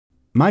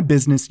My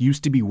business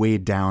used to be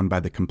weighed down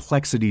by the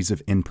complexities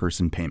of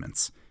in-person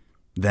payments.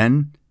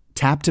 Then,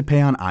 Tap to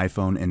Pay on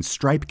iPhone and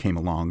Stripe came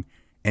along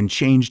and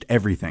changed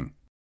everything.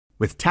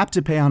 With Tap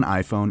to Pay on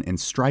iPhone and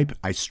Stripe,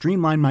 I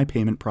streamlined my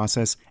payment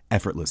process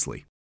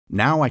effortlessly.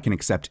 Now I can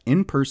accept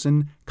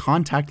in-person,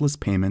 contactless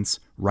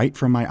payments right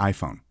from my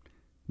iPhone.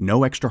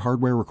 No extra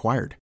hardware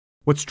required.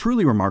 What's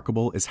truly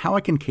remarkable is how I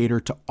can cater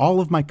to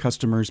all of my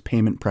customers'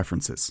 payment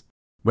preferences.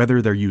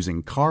 Whether they're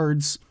using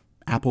cards,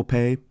 Apple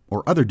Pay,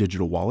 or other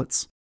digital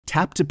wallets,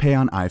 Tap to Pay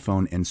on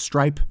iPhone and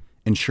Stripe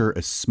ensure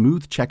a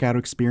smooth checkout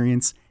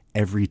experience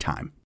every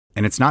time.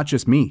 And it's not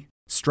just me.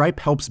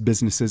 Stripe helps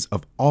businesses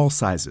of all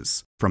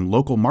sizes, from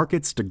local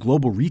markets to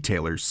global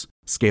retailers,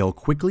 scale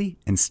quickly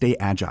and stay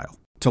agile.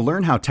 To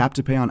learn how Tap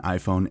to Pay on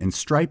iPhone and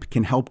Stripe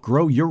can help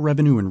grow your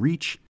revenue and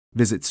reach,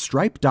 visit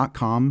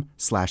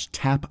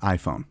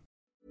stripe.com/tapiphone.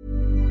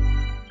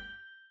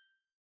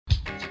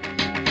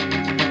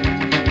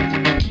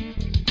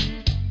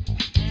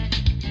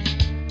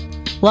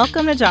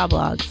 Welcome to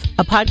Joblogs,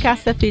 a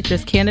podcast that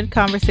features candid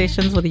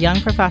conversations with young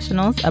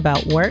professionals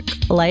about work,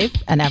 life,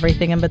 and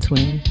everything in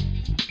between.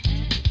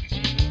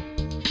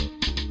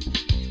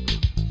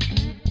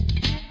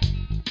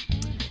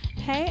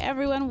 Hey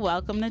everyone,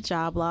 welcome to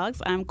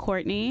Joblogs. I'm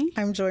Courtney.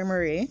 I'm Joy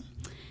Marie.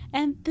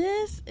 And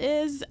this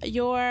is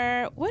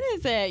your, what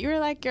is it?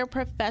 You're like your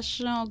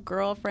professional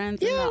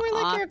girlfriends in the office. Yeah,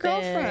 we're like your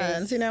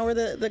girlfriends. You know,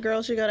 we're the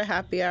girls you go to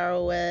happy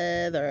hour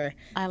with or,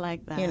 I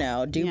like that. You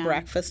know, do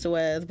breakfast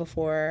with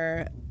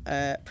before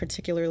a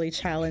particularly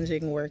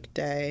challenging work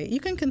day. You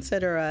can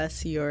consider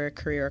us your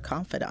career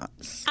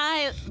confidants.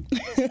 I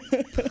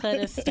put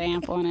a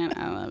stamp on it.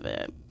 I love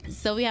it.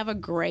 So we have a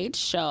great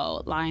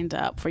show lined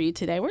up for you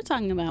today. We're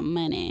talking about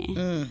money.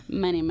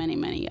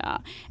 Money,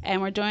 y'all.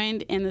 And we're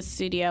joined in the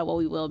studio, well,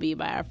 we will be,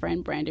 by our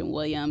friend Brandon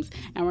Williams.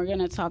 And we're going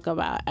to talk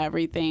about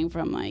everything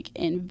from like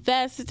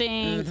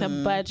investing to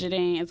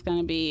budgeting. It's going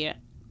to be a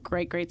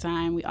great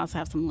time. We also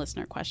have some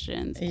listener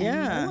questions and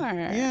more.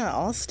 Yeah,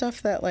 all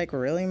stuff that like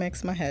really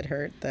makes my head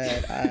hurt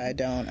that I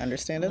don't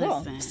understand at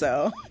all.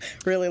 So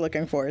really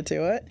looking forward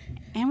to it.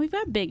 And we've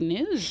got big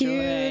news.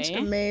 Huge,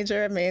 Joy.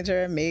 major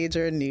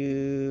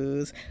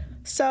news.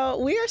 So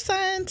we are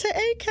signed to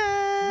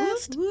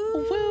Acast.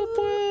 Whoop, whoop.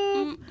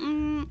 Whoop,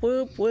 whoop.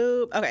 Whoop,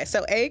 whoop. Okay,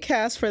 so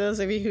Acast, for those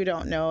of you who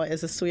don't know,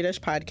 is a Swedish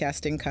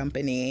podcasting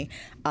company.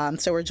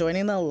 So we're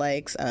joining the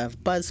likes of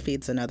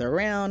BuzzFeed's Another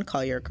Round,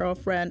 Call Your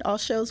Girlfriend, all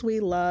shows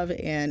we love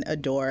and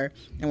adore.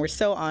 And we're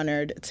so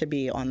honored to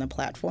be on the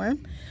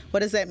platform. What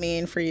does that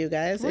mean for you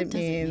guys? It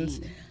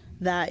means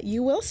that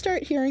you will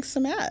start hearing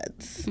some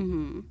ads,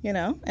 you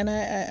know? And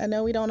I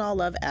know we don't all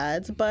love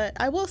ads, but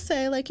I will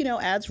say, like, you know,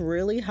 ads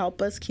really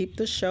help us keep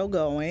the show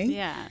going.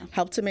 Yeah.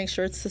 Help to make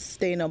sure it's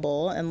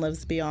sustainable and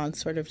lives beyond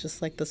sort of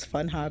just like this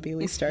fun hobby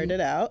we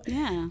started out.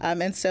 Yeah.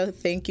 And so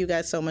thank you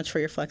guys so much for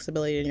your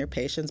flexibility and your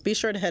patience. Be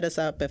sure to hit us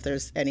up if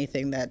there's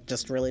anything that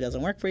just really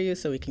doesn't work for you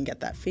so we can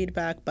get that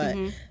feedback. But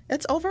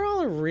it's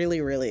overall a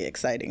really, really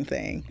exciting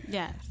thing.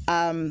 Yes.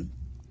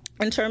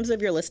 In terms of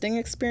your listening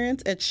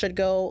experience, it should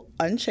go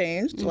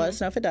unchanged. Let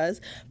us know if it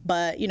does.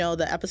 But, you know,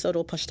 the episode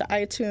will push to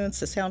iTunes,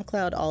 to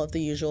SoundCloud, all of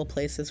the usual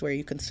places where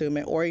you consume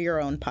it, or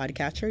your own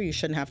podcatcher. You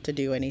shouldn't have to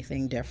do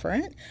anything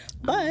different.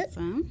 But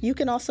you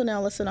can also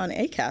now listen on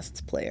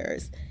Acast's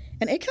players.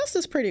 And Acast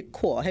is pretty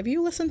cool. Have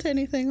you listened to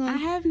anything on? I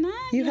have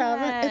not You yet.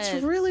 haven't? It's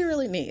really,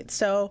 really neat.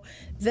 So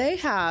they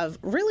have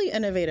really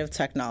innovative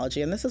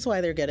technology, and this is why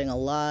they're getting a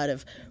lot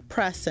of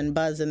press and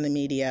buzz in the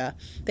media.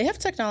 They have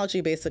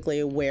technology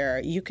basically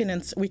where we can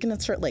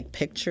insert like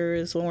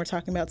pictures when we're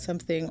talking about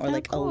something, or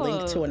like cool. a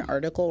link to an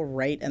article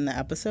right in the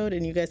episode,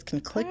 and you guys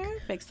can click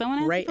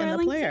right in the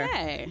player.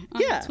 Today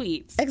on Yeah, the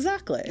tweets.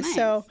 Exactly. Nice.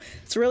 So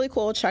it's really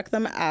cool. Check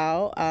them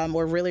out.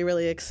 We're really,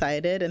 really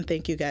excited, and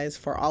thank you guys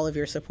for all of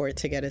your support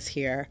to get us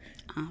here.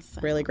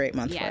 Awesome. Really great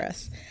month for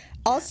us.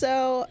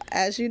 Also,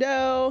 as you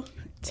know,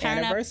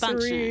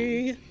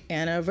 anniversary.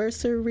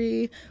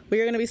 We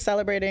are going to be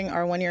celebrating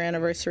our 1-year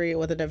anniversary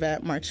with an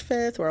event March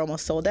 5th. We're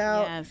almost sold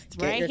out. Yes,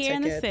 Get right your here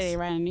in the tickets city,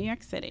 right in New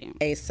York City.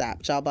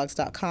 ASAP.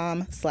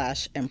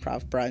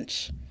 Joblogs.com/improv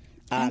brunch.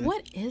 And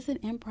what is an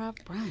improv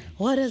brunch?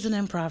 What is an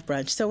improv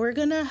brunch? So we're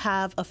going to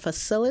have a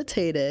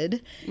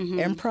facilitated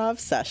improv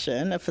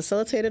session, a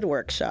facilitated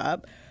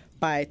workshop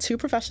by 2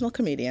 professional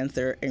comedians.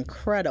 They're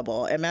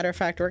incredible. As a matter of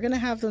fact, we're going to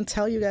have them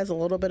tell you guys a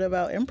little bit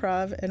about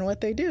improv and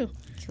what they do.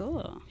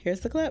 Cool.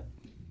 Here's the clip.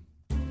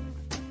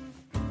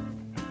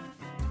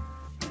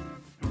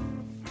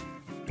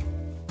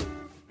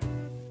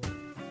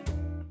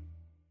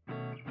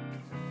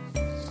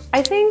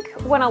 I think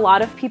when a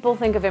lot of people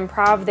think of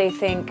improv, they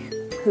think,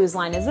 Whose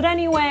Line Is It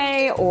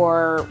Anyway?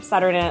 Or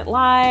Saturday Night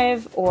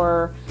Live,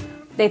 or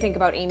they think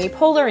about Amy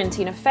Poehler and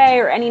Tina Fey,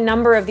 or any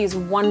number of these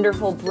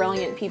wonderful,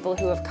 brilliant people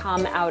who have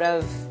come out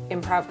of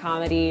improv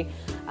comedy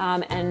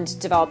and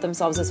developed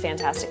themselves as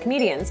fantastic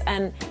comedians.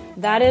 And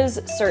that is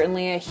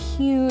certainly a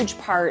huge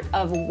part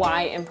of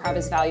why improv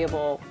is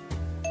valuable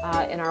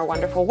in our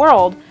wonderful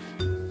world.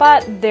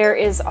 But there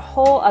is a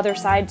whole other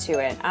side to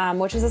it,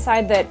 which is a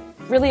side that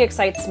really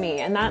excites me.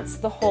 And that's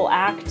the whole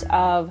act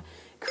of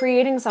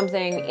creating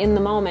something in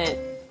the moment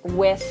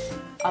with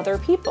other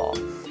people.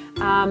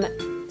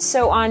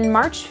 So on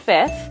March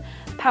 5th,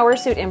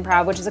 Powersuit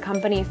Improv, which is a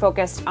company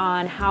focused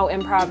on how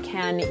improv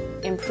can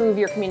improve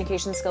your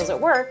communication skills at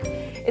work,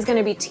 is going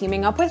to be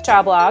teaming up with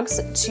Joblogs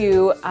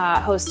to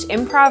host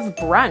Improv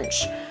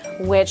Brunch,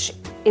 which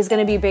is going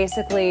to be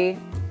basically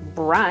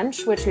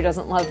brunch, which who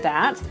doesn't love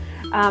that,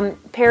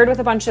 paired with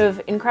a bunch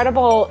of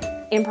incredible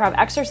improv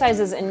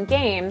exercises and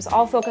games,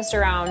 all focused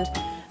around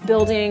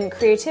building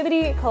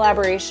creativity,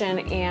 collaboration,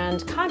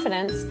 and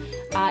confidence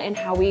in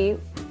how we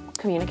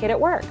communicate at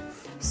work.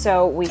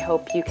 So we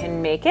hope you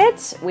can make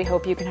it. We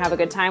hope you can have a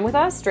good time with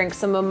us, drink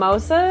some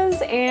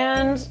mimosas,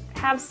 and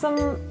have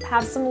some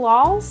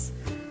lols.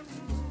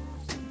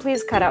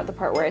 Please cut out the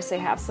part where I say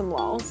have some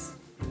lols.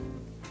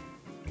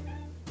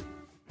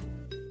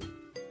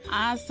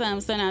 Awesome.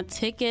 So now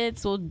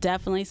tickets will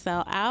definitely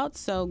sell out.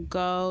 So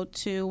go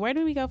to, where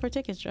do we go for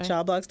tickets, Joy?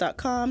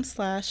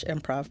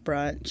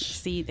 Joblogs.com/improvbrunch.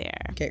 See you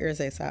there. Get yours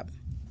ASAP.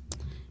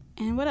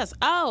 And what else?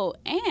 Oh,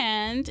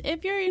 and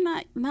if you're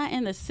not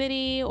in the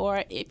city,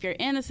 or if you're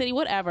in the city,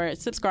 whatever,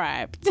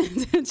 subscribe to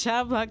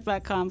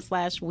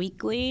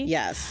joblogs.com/weekly.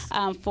 Yes.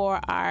 For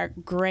our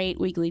great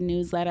weekly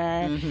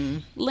newsletter.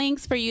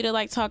 Links for you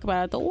to talk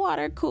about at the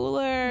water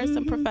cooler,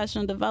 some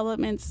professional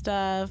development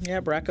stuff.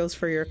 Yeah, Braccos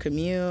for your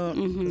commute,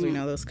 because we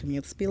know those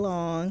commutes be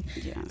long.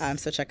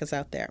 Yes. So check us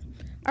out there.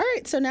 All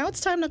right, so now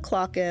it's time to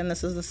clock in.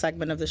 This is the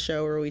segment of the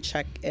show where we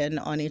check in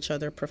on each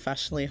other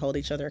professionally, hold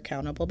each other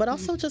accountable, but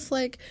also just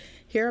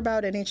hear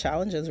about any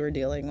challenges we're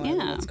dealing with,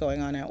 what's going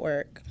on at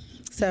work.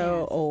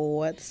 So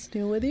what's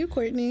new with you,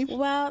 Courtney?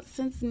 Well,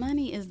 since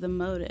money is the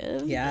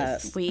motive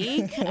this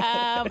week,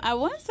 I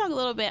want to talk a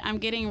little bit. I'm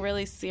getting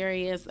really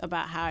serious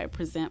about how I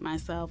present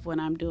myself when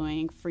I'm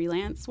doing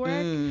freelance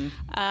work.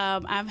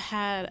 I've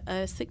had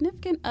a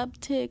significant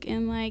uptick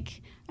in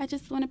I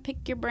just want to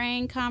pick your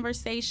brain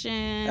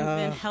conversations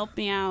and help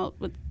me out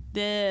with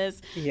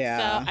this.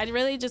 Yeah. So I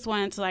really just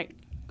wanted to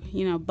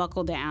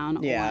buckle down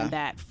on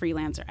that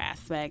freelancer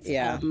aspect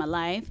of my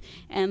life.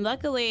 And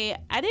luckily,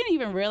 I didn't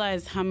even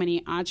realize how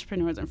many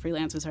entrepreneurs and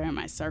freelancers are in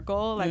my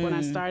circle. When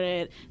I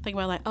started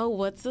thinking about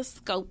what's the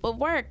scope of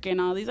work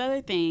and all these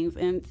other things.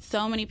 And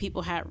so many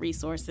people had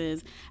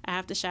resources. I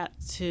have to shout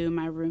to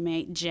my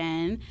roommate,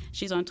 Jen.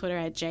 She's on Twitter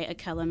at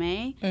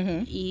JAkelame.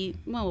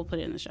 We'll put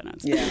it in the show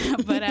notes. Yeah.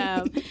 But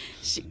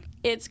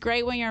it's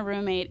great when your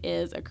roommate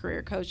is a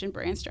career coach and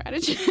brand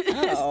strategist.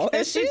 Oh,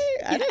 is she?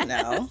 I didn't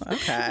know.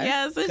 Okay.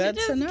 Yeah, so Good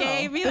she just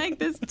gave me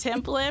this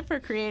template for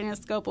creating a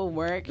scope of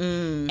work.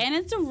 And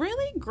it's a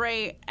really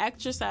great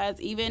exercise,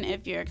 even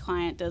if your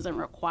client doesn't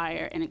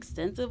require an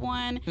extensive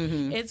one.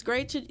 It's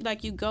great to,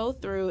 you go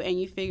through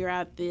and you figure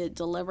out the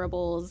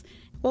deliverables.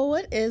 Well,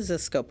 what is a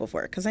scope of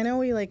work? Because I know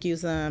we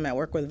use them at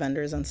work with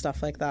vendors and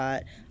stuff like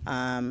that.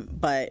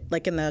 But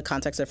in the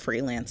context of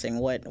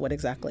freelancing, what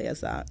exactly is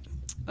that?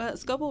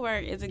 Scope of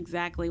work is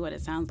exactly what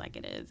it sounds like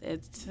it is.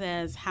 It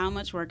says how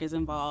much work is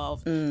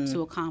involved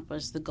to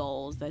accomplish the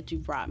goals that you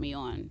brought me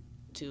on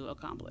to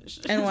accomplish.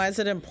 And why is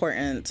it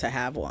important to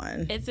have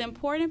one? It's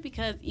important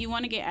because you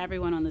want to get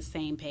everyone on the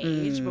same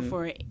page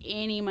before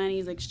any money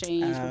is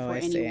exchanged, before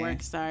any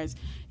work starts.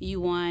 You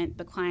want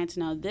the client to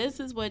know this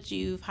is what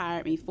you've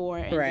hired me for,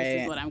 and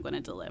this is what I'm going to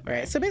deliver.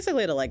 Right. So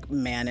basically to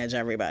manage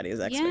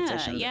everybody's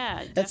expectations. Yeah,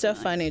 definitely. It's so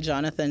funny.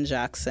 Jonathan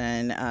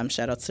Jackson,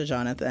 shout outs to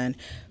Jonathan,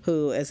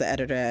 who is the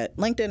editor at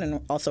LinkedIn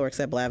and also works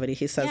at Blavity.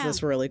 He says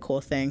this really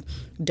cool thing: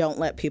 don't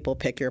let people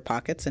pick your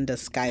pockets and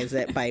disguise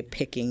it by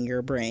picking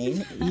your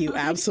brain. You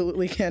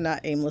absolutely cannot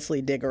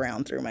aimlessly dig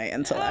around through my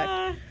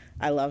intellect.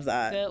 I love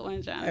that. Good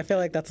one, Jonathan. I feel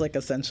like that's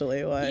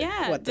essentially what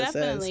this is.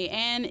 Definitely.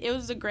 And it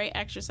was a great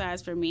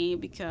exercise for me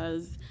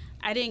because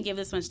I didn't give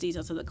this much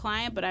detail to the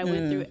client, but I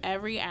went through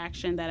every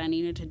action that I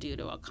needed to do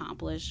to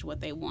accomplish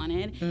what they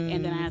wanted.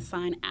 And then I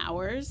assigned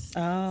hours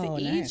to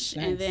each. Nice.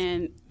 And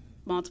then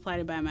multiplied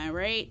it by my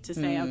rate to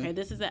say, okay,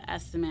 this is an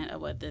estimate of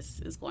what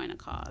this is going to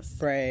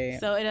cost. Right.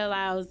 So it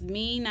allows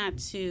me not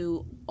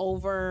to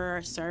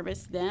over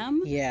service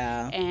them.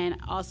 Yeah. And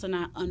also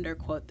not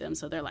underquote them.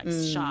 So they're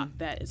shocked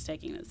that it's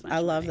taking this much. I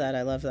love that.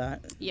 I love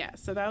that. Yeah.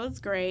 So that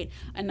was great.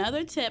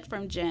 Another tip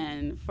from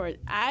Jen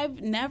I've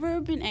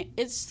never been,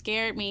 it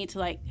scared me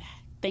to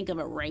think of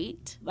a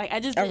rate. I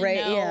just didn't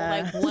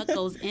know what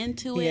goes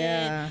into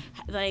it.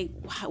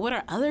 What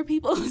are other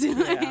people doing?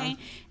 Yeah.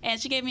 And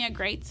she gave me a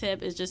great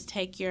tip is just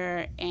take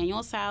your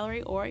annual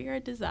salary or your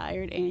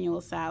desired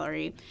annual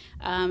salary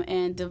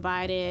and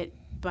divide it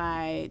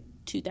by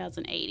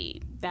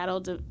 2,080.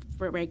 That'll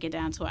break it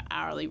down to an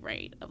hourly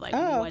rate of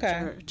what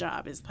your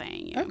job is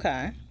paying you.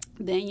 Okay.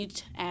 Then you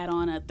add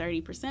on a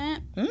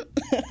 30%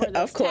 for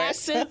those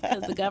taxes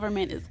because the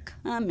government is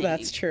coming.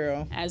 That's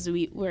true. As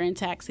we're in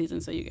tax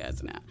season, so you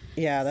guys know.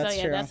 Yeah, that's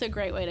true. That's a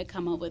great way to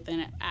come up with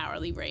an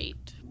hourly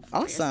rate.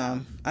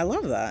 Awesome. I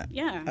love that.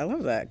 Yeah. I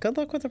love that. Good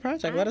luck with the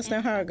project. Let us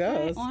know how it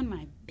goes. On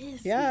my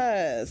business.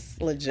 Yes,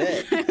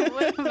 legit.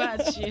 What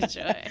about you,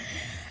 Joy?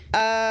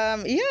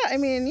 Yeah, I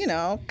mean,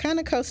 kind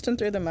of coasting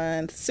through the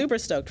month. Super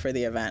stoked for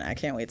the event. I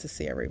can't wait to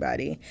see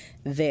everybody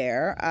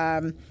there.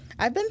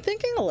 I've been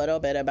thinking a little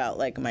bit about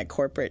like my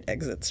corporate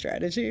exit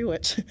strategy,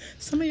 which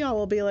some of y'all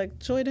will be like,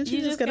 Joy, didn't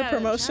you just get a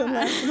promotion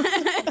last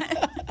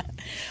month?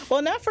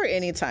 Well, not for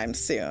any time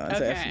soon. Okay.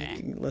 So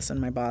if you listen,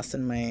 my boss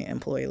and my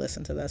employee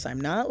listen to this, I'm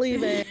not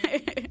leaving.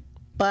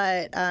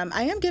 But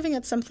I am giving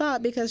it some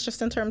thought because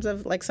just in terms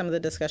of like some of the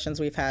discussions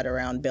we've had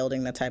around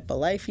building the type of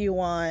life you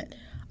want,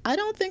 I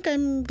don't think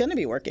I'm going to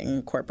be working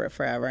in corporate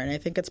forever. And I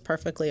think it's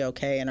perfectly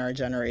okay in our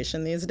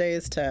generation these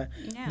days to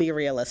be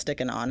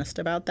realistic and honest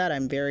about that.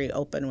 I'm very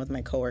open with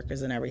my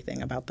coworkers and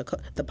everything about the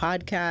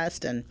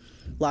podcast and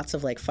lots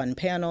of like fun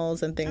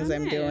panels and things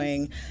I'm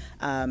doing.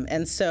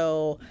 And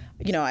so,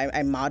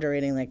 I'm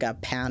moderating like a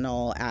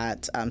panel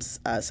at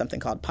something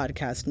called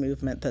Podcast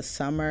Movement this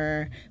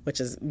summer, which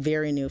is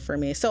very new for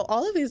me. So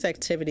all of these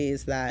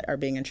activities that are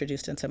being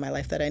introduced into my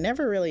life that I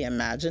never really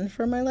imagined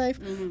for my life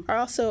are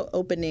also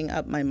opening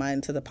up my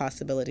mind to the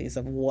possibilities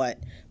of what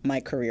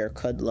my career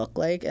could look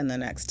like in the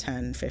next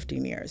 10,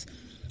 15 years.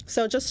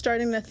 So just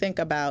starting to think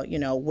about,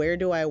 where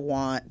do I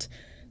want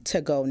to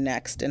go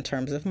next in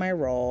terms of my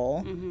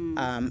role?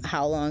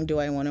 How long do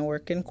I want to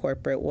work in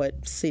corporate?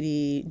 What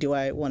city do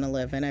I want to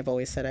live in? I've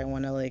always said I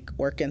want to like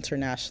work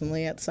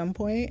internationally at some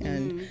point,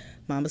 and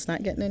Mama's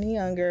not getting any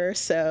younger,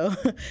 so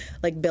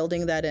like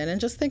building that in and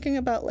just thinking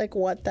about like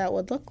what that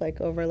would look like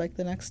over like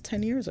the next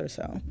 10 years or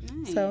so.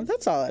 Nice. So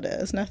that's all it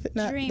is. Not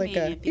dreaming,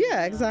 like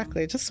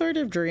exactly. Just sort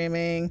of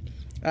dreaming,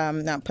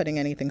 not putting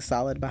anything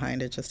solid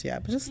behind it just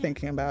yet, but just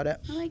thinking about it.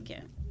 I like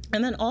it.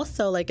 And then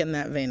also, like, in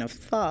that vein of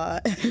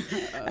thought,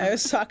 I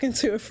was talking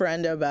to a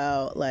friend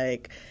about,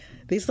 like,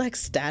 these, like,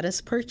 status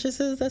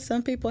purchases that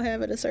some people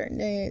have at a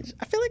certain age.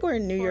 I feel like we're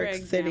in New York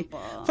City.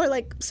 For,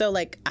 like, so,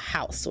 like, a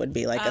house would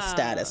be, like, a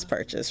status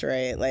purchase,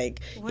 right?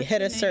 Like, you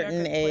hit a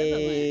certain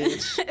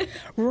age.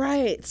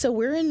 Right. So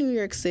we're in New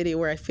York City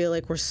where I feel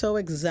like we're so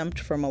exempt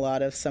from a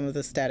lot of some of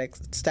the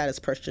status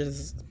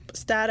purchases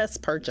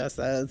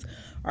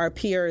our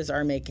peers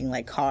are making,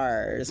 like,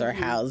 cars or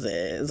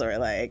houses or,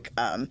 like,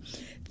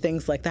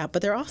 things like that.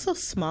 But there are also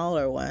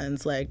smaller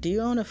ones. Like, do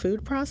you own a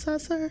food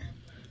processor?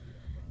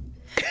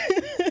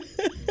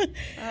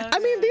 I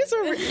mean, these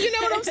are, you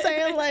know what I'm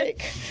saying?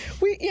 Like,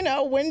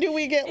 when do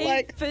we get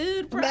like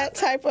that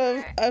type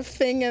of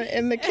thing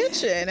in the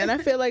kitchen? And I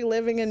feel like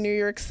living in New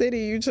York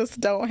City, you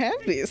just don't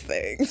have these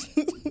things.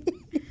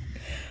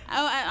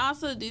 Oh, I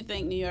also do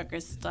think New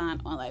Yorkers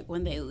stunt on like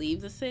when they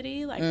leave the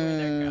city, like where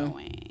they're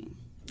going.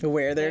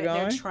 Where they're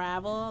going? Their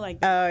travel, like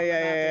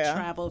the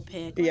travel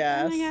pic. Like,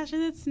 oh my gosh,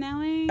 is it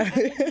snowing? I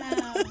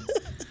don't know.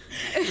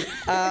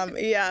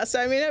 So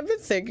I mean, I've been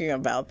thinking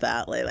about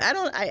that lately.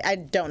 I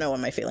don't know what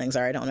my feelings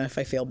are. I don't know if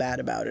I feel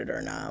bad about it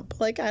or not. But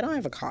like, I don't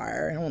have a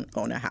car. I don't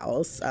own a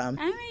house. I mean,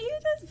 you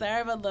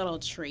deserve a little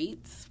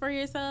treats for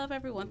yourself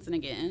every once and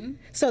again.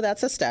 So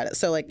that's a status.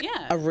 So like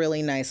a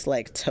really nice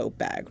like tote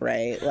bag,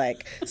 right?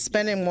 Like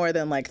spending more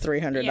than like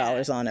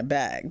 $300 on a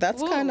bag.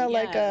 That's kind of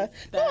like I'm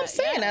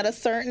saying at a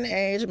certain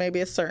age,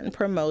 maybe a certain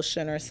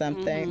promotion or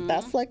something.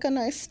 That's like a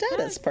nice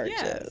status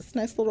purchase. Yes.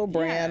 Nice little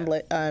brand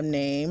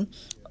name.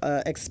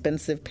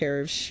 Expensive pair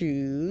of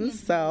shoes.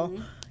 So,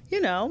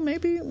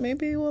 maybe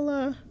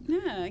we'll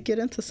get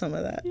into some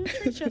of that.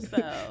 Treat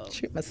yourself.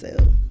 Treat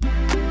myself.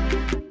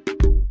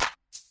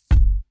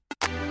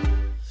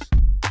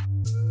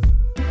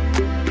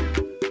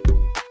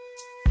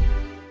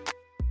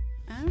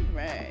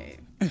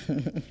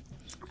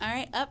 All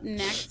right, up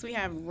next we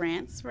have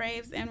Rants,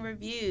 Raves, and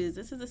Reviews.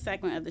 This is a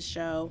segment of the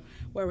show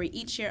where we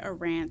each share a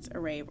rant, a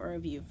rave, or a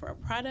review for a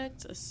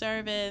product, a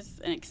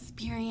service, an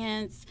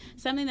experience,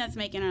 something that's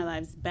making our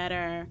lives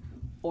better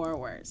or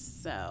worse.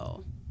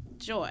 So,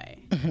 Joy,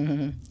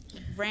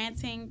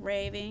 ranting,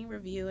 raving,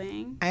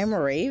 reviewing. I'm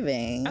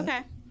raving.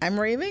 Okay. I'm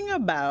raving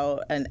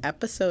about an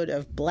episode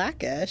of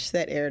Blackish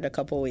that aired a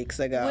couple weeks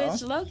ago.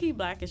 Which, low-key,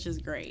 Blackish is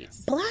great.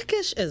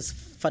 Blackish is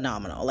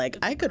phenomenal. Like,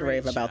 I could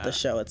rave about the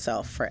show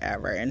itself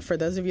forever. And for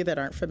those of you that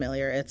aren't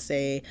familiar, it's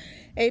a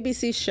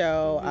ABC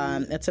show.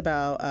 It's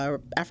about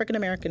an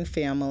African-American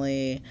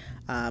family,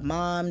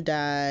 mom,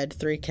 dad,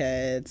 3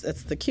 kids.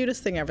 It's the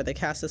cutest thing ever. The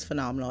cast is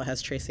phenomenal. It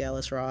has Tracee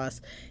Ellis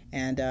Ross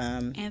and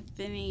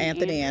Anthony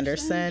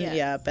Anderson. Yes.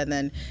 Yep.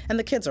 And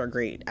the kids are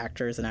great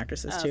actors and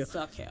actresses too.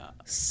 So cute.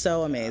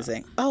 So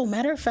amazing. Oh,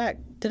 matter of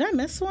fact, did I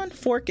miss one?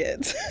 4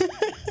 kids.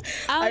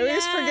 I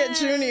always forget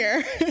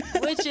Junior.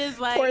 Which is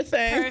like Poor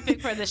thing.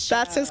 Perfect for the show.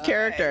 That's his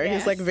character.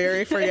 Yes. He's like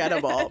very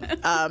forgettable.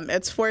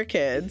 It's 4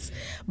 kids.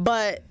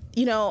 But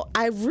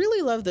I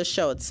really love the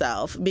show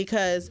itself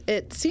because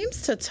it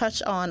seems to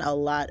touch on a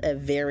lot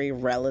of very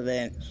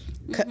relevant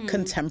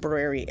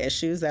contemporary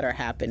issues that are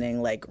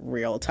happening like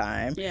real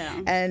time. Yeah.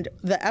 And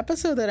the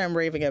episode that I'm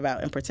raving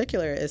about in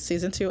particular is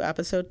season 2,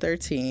 episode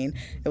 13.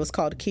 It was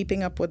called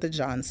Keeping Up with the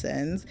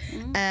Johnsons.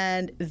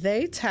 And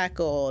they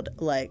tackled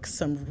like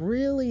some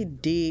really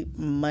deep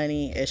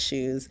money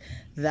issues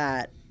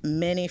that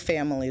many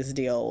families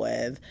deal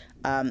with.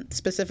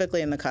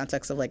 Specifically in the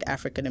context of like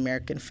African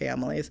American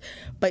families.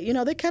 But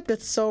they kept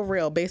it so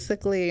real.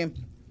 Basically,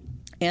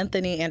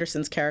 Anthony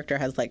Anderson's character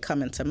has like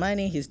come into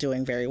money. He's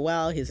doing very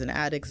well. He's an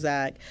ad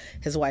exec.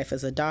 His wife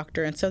is a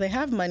doctor. And so they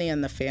have money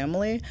in the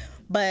family.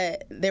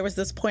 But there was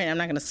this point, I'm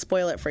not going to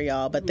spoil it for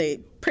y'all, but they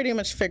pretty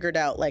much figured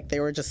out like they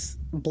were just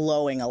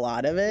blowing a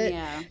lot of it,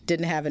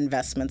 didn't have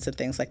investments and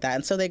things like that.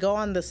 And so they go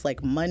on this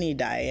like money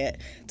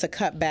diet to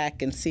cut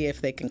back and see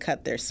if they can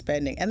cut their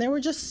spending. And there were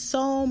just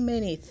so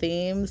many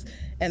themes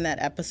in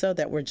that episode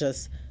that were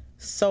just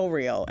so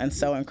real and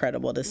so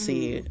incredible to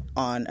see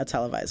on a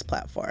televised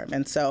platform.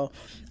 And so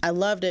I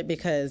loved it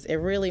because it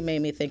really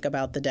made me think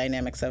about the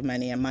dynamics of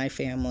money in my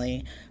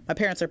family. My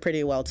parents are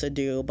pretty well to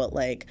do, but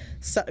like,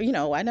 so, you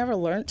know, I never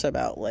learned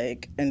about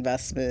like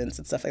investments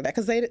and stuff like that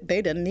because they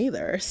didn't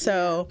either.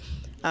 So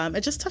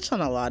it just touched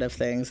on a lot of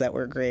things that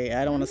were great.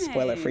 I don't want to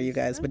spoil it for you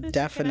guys, but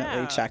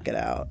definitely check it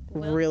out.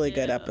 Really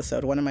good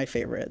episode. One of my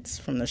favorites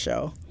from the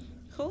show.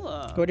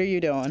 Cool. What are you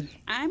doing?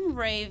 I'm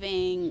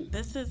raving.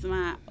 This is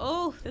my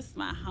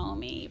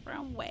homie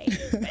from way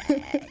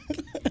back.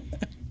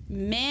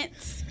 Mint.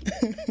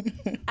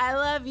 I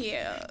love you.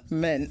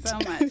 Mint. So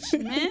much.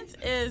 Mint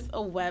is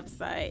a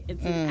website.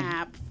 It's an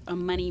app, a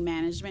money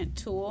management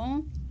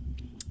tool.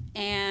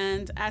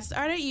 And I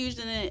started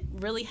using it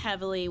really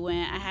heavily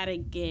when I had a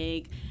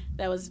gig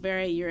that was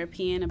very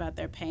European about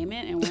their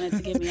payment and wanted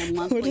to give me a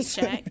monthly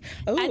check.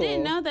 I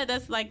didn't know that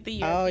that's like the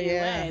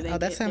European way.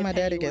 That's how my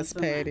daddy gets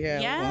paid.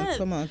 Once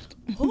a month.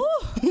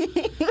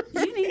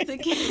 You need to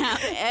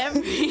count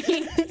every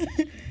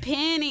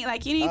penny.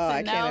 Like you need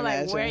to know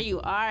like where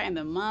you are in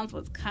the month,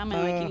 what's coming.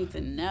 Like you need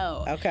to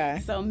know.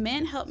 Okay. So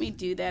Mint helped me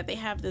do that. They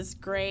have this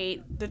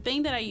the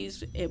thing that I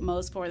use it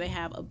most for, they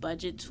have a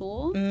budget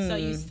tool. So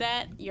you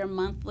set your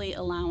monthly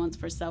allowance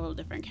for several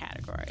different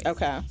categories.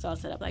 Okay. So I'll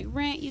set up like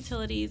rent,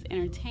 utilities,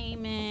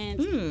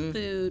 entertainment,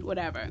 food,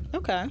 whatever.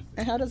 Okay.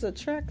 And how does it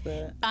track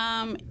that?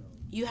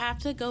 You have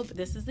to go,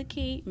 this is the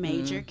key,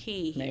 major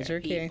key here,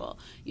 people.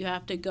 You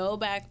have to go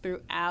back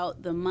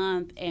throughout the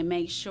month and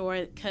make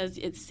sure, because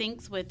it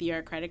syncs with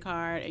your credit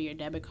card or your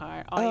debit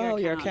card, all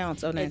your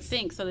accounts. Oh, nice. It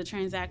syncs, so the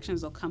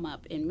transactions will come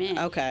up in Mint.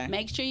 Okay.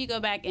 Make sure you go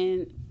back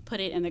and put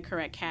it in the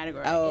correct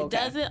category. Oh, okay. It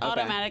does it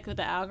automatically with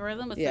the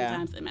algorithm, but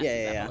sometimes it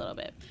messes up a little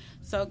bit.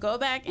 So go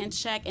back and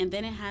check, and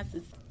then it has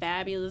this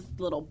fabulous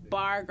little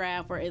bar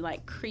graph where it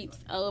like creeps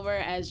over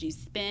as you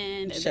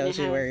spend. And shows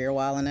you where you're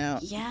wilding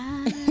out.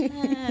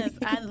 Yes.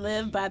 I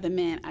live by the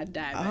Mint. I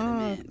die by the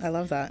Mint. I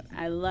love that.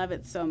 I love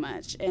it so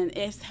much. And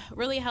it's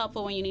really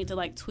helpful when you need to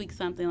like tweak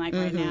something. Like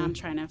right now I'm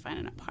trying to find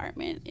an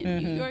apartment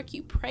in New York.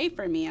 You pray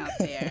for me out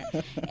there.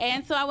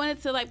 And so I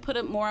wanted to like put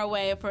it more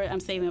away I'm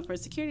saving for a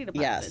security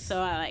deposit. Yes. So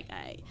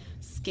I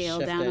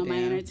scaled down on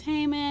my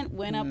entertainment,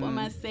 went up on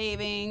my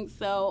savings.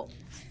 So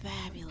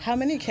fabulous. How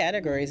many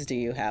categories do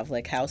you have?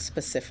 Like how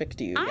specific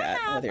do you get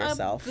with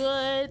yourself? I have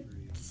a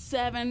good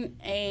 7,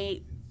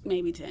 8,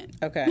 maybe 10.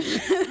 Okay.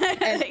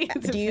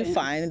 And do you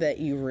find that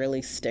you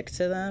really stick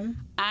to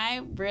them?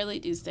 I really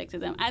do stick to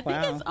them. I think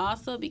it's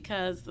also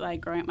because,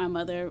 like, my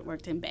mother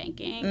worked in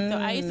banking, so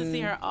I used to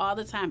see her all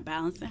the time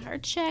balancing her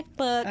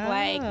checkbook,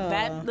 like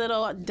that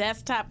little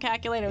desktop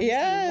calculator was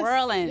just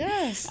whirling.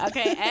 Yes.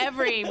 Okay,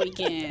 every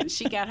weekend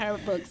she got her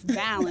books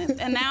balanced,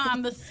 and now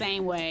I'm the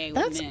same way.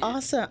 That's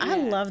awesome. Yeah. I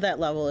love that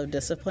level of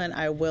discipline.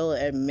 I will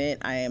admit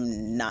I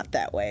am not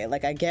that way.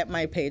 Like, I get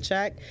my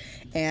paycheck,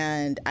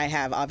 and I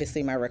have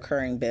obviously my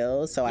recurring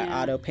bills, so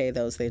I auto pay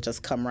those. They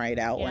just come right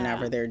out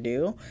whenever they're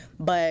due.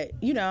 But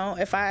you know,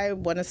 if I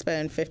want to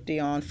spend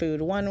 $50 on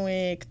food one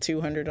week,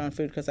 $200 on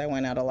food because I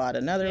went out a lot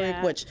another week,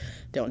 which,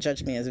 don't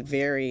judge me, is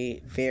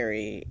very,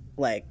 very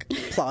like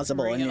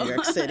plausible in New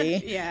York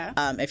City.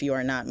 If you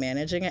are not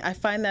managing it, I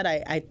find that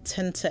I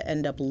tend to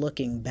end up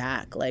looking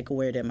back, like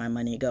where did my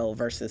money go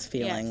versus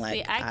feeling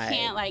like I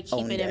can't like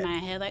keep it in my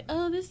head, like,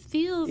 oh, this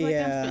feels like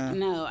I'm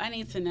no, I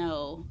need to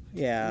know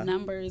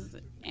numbers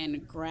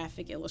and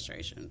graphic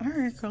illustration. All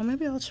right, girl,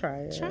 maybe I'll try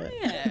it. Try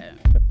it.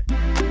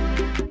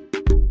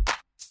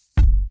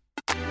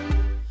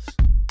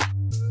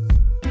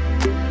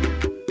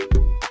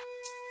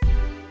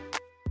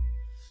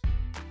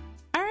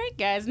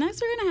 Guys,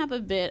 next we're going to have a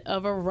bit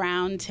of a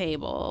round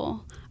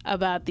table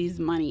about these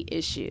money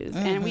issues.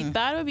 And we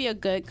thought it would be a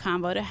good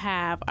combo to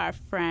have our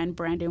friend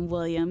Brandon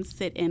Williams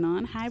sit in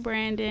on. Hi,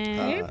 Brandon.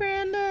 Hey,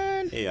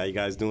 Brandon. Hey, how you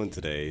guys doing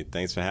today?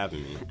 Thanks for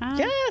having me.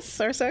 Yes,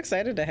 we're so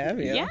excited to have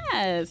you.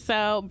 Yeah,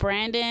 so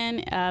Brandon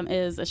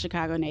is a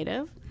Chicago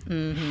native.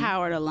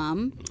 Howard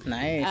alum.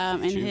 Nice.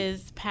 And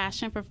his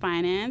passion for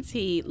finance,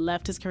 he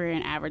left his career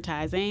in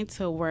advertising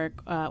to work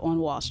on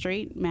Wall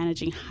Street,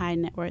 managing high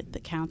net worth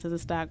accounts as a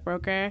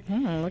stockbroker.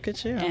 Look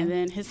at you. And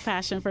then his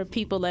passion for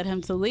people led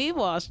him to leave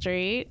Wall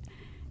Street.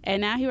 And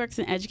now he works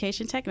in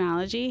education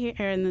technology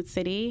here in the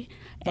city.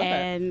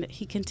 And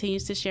he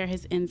continues to share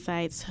his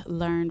insights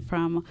learned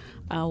from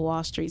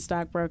Wall Street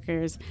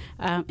stockbrokers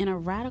in a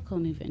radical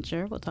new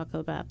venture. We'll talk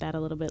about that a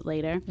little bit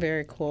later.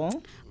 Very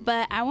cool.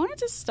 But I wanted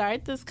to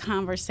start this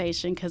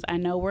conversation because I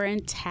know we're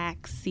in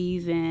tax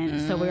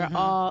season. So we're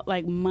all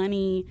like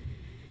money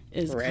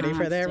is ready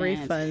for that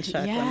constant. refund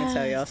check. Yes. Let me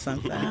tell y'all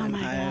something. Oh my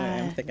I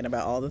am God. thinking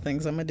about all the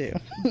things I'm going to do.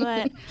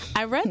 But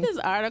I read this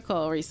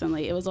article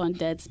recently. It was on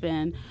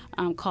Deadspin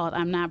called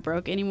I'm Not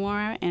Broke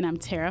Anymore and I'm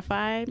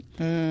Terrified.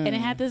 And it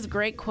had this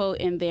great quote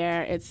in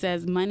there. It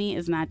says, money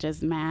is not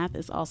just math,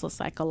 it's also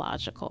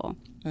psychological.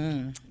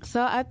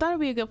 So I thought it would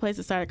be a good place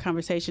to start a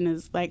conversation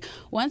is like,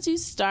 once you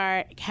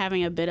start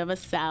having a bit of a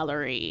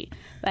salary,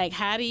 like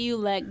how do you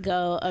let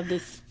go of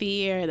this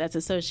fear that's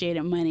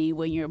associated with money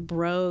when you're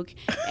broke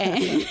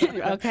and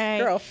okay,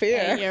 Girl, fear.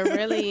 and you're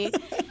really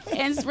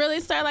and really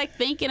start like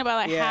thinking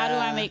about like how do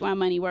I make my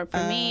money work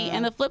for me?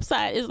 And the flip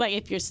side is like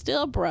if you're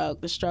still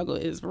broke, the struggle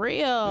is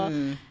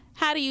real.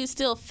 How do you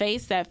still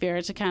face that fear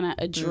to kind of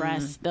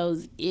address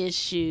those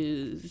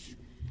issues?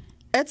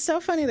 It's so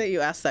funny that you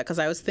asked that because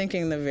I was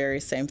thinking the very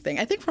same thing.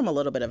 I think from a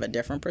little bit of a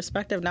different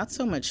perspective, not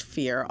so much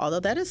fear,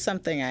 although that is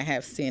something I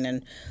have seen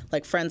in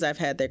like friends I've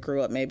had that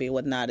grew up maybe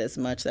with not as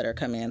much that are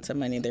coming into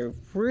money. They're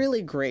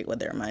really great with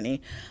their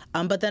money.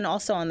 But then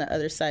also on the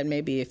other side,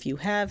 maybe if you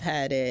have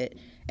had it,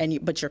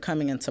 but you're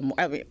coming into more.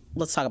 I mean,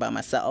 let's talk about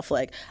myself.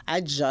 Like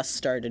I just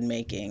started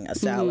making a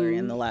salary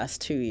in the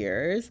last 2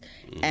 years,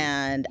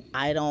 and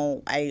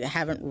I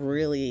haven't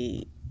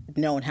really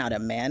known how to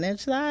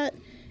manage that.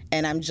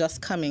 And I'm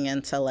just coming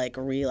into like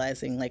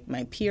realizing like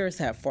my peers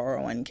have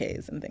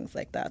 401ks and things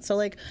like that. So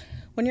like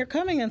when you're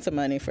coming into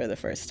money for the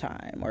first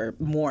time or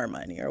more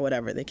money or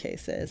whatever the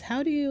case is,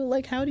 how do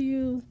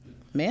you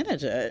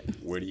manage it?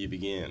 Where do you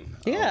begin?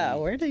 Yeah,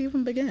 where do you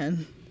even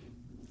begin?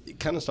 It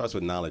kind of starts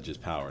with knowledge is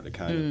power. To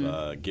kind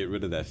of get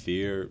rid of that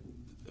fear.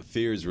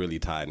 Fear is really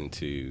tied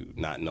into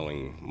not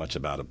knowing much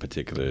about a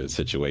particular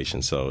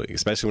situation. So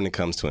especially when it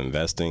comes to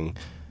investing,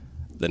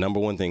 the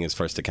number one thing is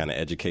first to kind of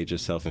educate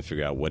yourself and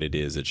figure out what it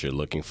is that you're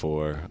looking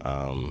for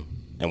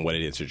and what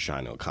it is you're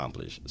trying to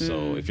accomplish.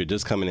 So if you're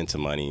just coming into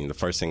money, the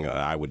first thing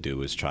I would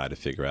do is try to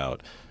figure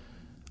out,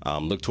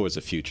 look towards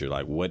the future.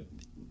 Like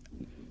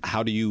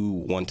how do you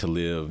want to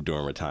live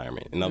during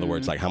retirement? In other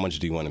words, like how much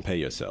do you want to pay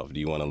yourself? Do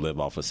you want to live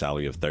off a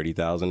salary of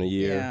 $30,000 a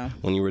year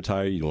when you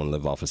retire? You want to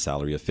live off a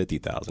salary of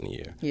 $50,000 a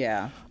year?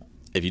 Yeah.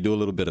 If you do a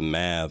little bit of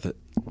math,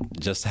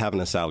 just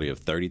having a salary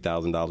of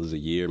 $30,000 a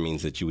year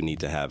means that you would need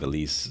to have at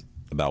least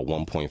about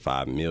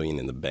 $1.5 million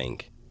in the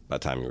bank by the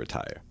time you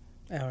retire.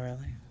 Oh,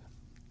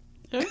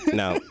 really?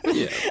 Now,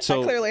 yeah.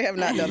 So I clearly have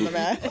not done the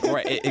math.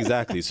 Right,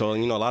 exactly. So, a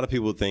lot of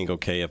people think,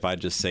 okay, if I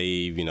just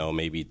save,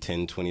 maybe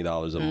 $10,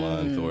 $20 a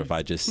month, or if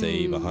I just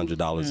save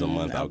 $100 a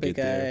month, I'll get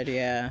there.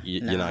 Yeah.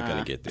 You're not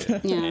going to get there.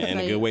 Yeah, and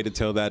like, a good way to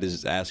tell that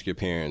is ask your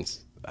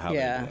parents how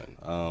they're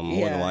doing.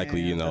 More than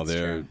likely, that's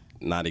they're true.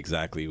 not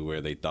exactly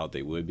where they thought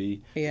they would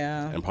be.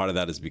 Yeah. And part of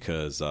that is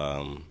because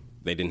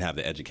they didn't have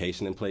the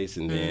education in place,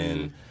 and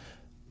then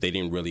they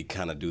didn't really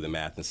kind of do the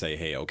math and say,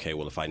 hey, okay,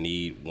 well, if I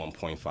need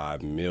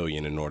 $1.5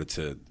 million in order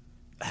to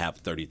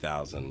have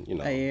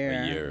 $30,000, a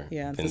year.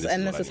 then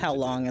This is how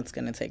long it's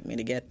going to take me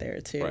to get there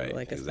too. Right,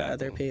 like it's exactly.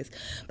 the other piece.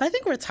 But I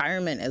think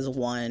retirement is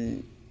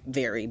one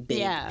very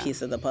big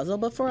piece of the puzzle.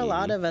 But for a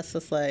lot of us,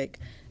 it's like,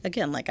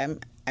 again, like I'm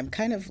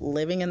kind of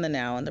living in the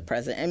now and the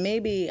present. And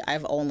maybe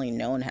I've only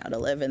known how to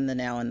live in the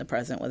now and the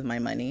present with my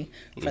money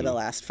for the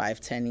last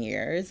 5-10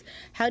 years.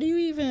 How do you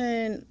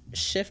even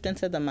shift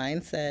into the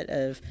mindset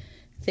of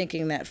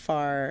thinking that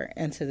far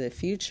into the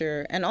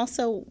future? And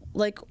also,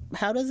 like,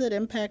 how does it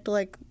impact,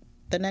 like,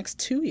 the next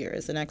 2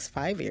 years, the next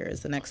 5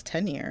 years, the next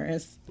 10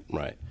 years?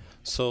 Right.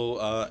 So,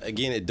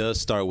 again, it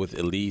does start with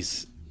at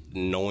least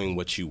knowing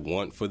what you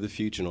want for the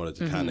future in order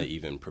to kind of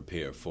even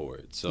prepare for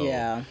it.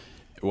 So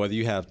whether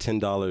you have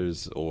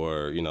 $10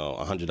 or,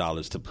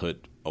 $100 to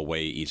put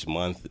away each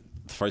month,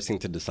 the first thing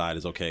to decide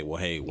is, okay, well,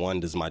 hey, one,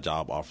 does my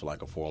job offer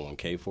like a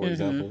 401k, for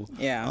example?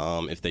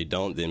 Yeah. If they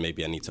don't, then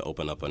maybe I need to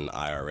open up an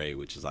IRA,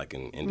 which is like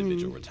an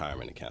individual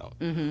retirement account.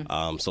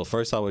 So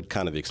first I would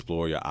kind of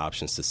explore your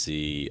options to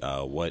see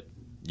what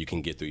you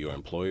can get through your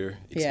employer,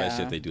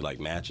 especially if they do like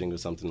matching or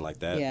something like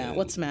that. Yeah.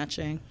 What's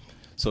matching?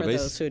 So for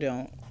those who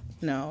don't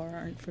know or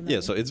aren't familiar.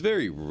 Yeah, so it's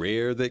very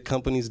rare that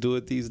companies do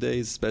it these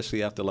days,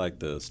 especially after like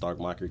the stock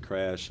market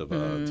crash of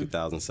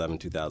 2007,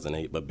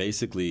 2008. But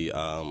basically,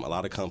 a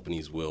lot of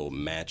companies will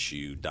match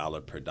you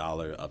dollar per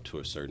dollar up to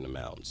a certain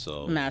amount.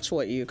 So match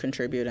what you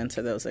contribute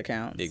into those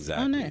accounts.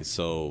 Exactly. Oh, nice.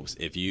 So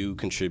if you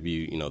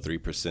contribute,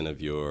 3% of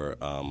your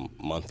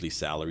monthly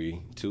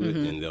salary to it,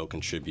 then they'll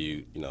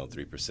contribute,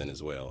 3%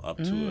 as well, up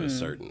to a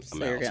certain So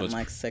amount. you're getting it's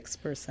like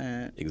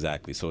 6%.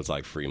 Exactly. So it's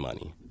like free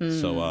money.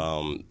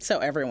 So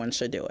everyone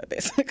should do it,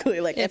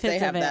 basically, like if they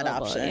it's have that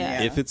available, option.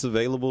 yeah. If it's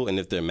available and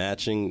if they're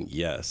matching,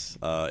 yes.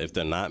 If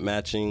they're not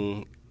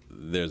matching,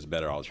 there's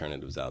better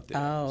alternatives out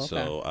there. Oh, okay.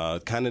 So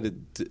kind of,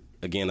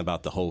 again,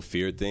 about the whole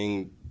fear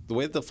thing, the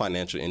way that the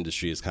financial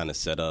industry is kind of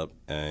set up,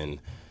 and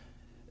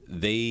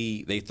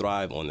they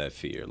thrive on that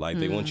fear. Like,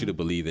 they want you to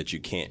believe that you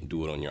can't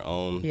do it on your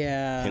own.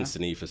 Yeah. Hence the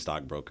need for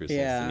stockbrokers,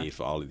 hence the need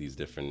for all of these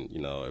different,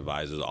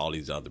 advisors, all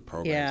these other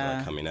programs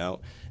that are coming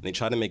out. And they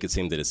try to make it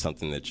seem that it's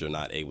something that you're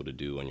not able to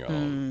do on your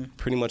own.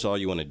 Pretty much all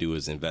you want to do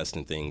is invest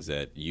in things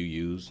that you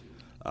use.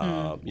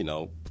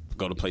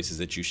 Go to places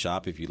that you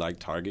shop. If you like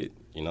Target,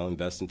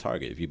 invest in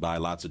Target. If you buy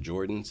lots of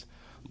Jordans,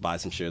 buy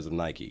some shares of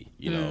Nike.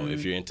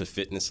 If you're into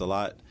fitness a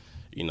lot,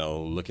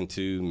 look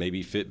into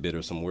maybe Fitbit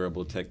or some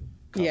wearable tech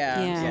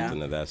company,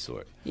 something of that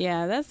sort.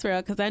 Yeah, that's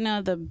real, because I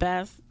know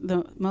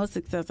the most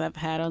success I've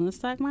had on the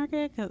stock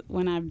market, 'cause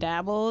when I've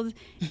dabbled,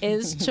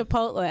 is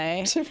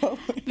Chipotle.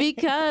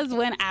 Because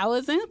when I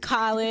was in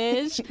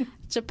college,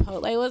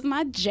 Chipotle was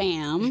my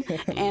jam,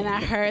 and I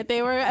heard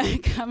they were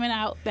coming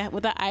out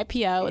with an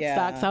IPO with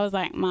stocks. So I was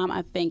like, Mom,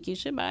 I think you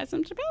should buy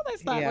some Chipotle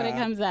stock when it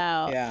comes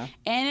out. Yeah.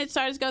 And it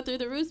started to go through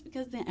the roof,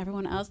 because then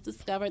everyone else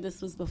discovered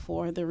this was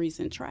before the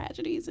recent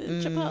tragedies in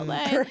Chipotle.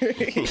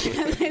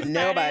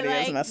 Nobody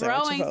was messing with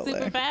growing Chipotle.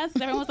 super fast.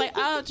 Everyone was like,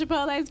 oh,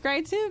 Chipotle's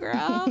great too,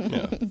 girl.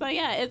 So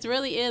yeah, it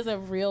really is a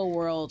real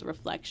world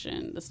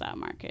reflection, the stock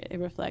market. It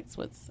reflects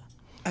what's...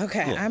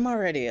 Okay, I'm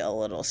already a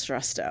little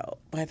stressed out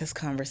by this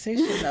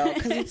conversation, though,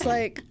 because it's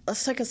like,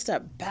 let's take a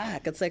step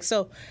back. It's like,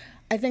 so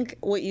I think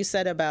what you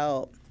said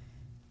about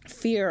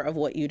fear of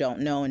what you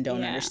don't know and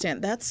don't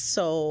understand, that's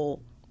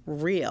so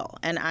real.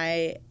 And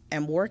I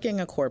am working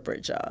a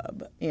corporate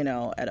job,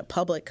 at a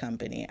public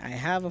company. I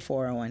have a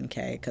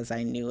 401k because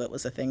I knew it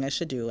was a thing I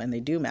should do, and they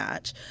do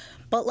match.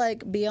 But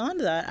like beyond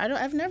that,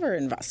 I've never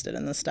invested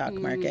in the stock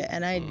market,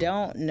 and I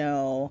don't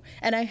know.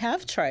 And I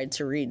have tried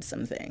to read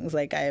some things.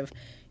 Like I have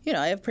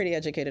pretty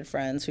educated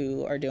friends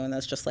who are doing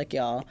this just like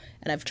y'all,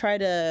 and I've tried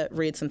to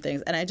read some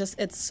things, and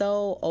it's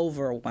so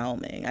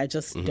overwhelming. I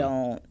just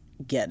don't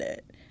get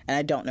it, and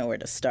I don't know where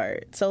to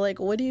start. So like,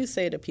 what do you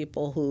say to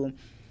people who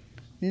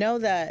know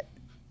that?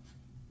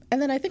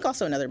 And then I think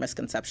also another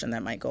misconception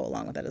that might go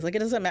along with that is like, it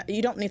doesn't matter.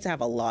 You don't need to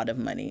have a lot of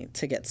money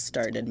to get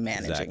started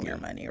managing your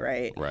money,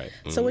 right? Right.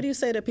 So what do you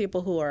say to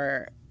people who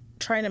are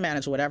trying to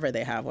manage whatever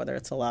they have, whether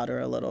it's a lot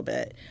or a little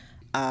bit,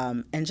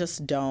 and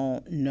just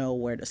don't know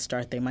where to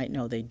start? They might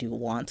know they do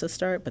want to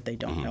start, but they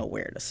don't know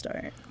where to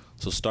start.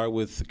 So start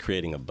with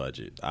creating a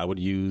budget. I would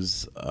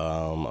use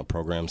a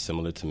program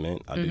similar to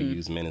Mint. I do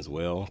use Mint as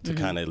well to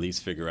kind of at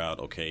least figure out,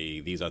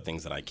 okay, these are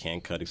things that I can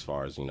cut as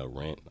far as,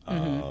 rent,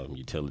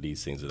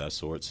 utilities, things of that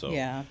sort. So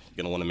you're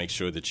going to want to make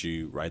sure that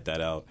you write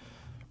out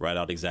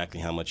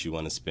exactly how much you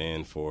want to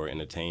spend for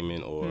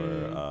entertainment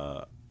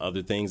or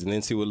other things, and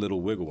then see what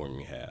little wiggle room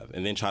you have,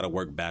 and then try to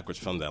work backwards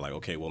from that. Like,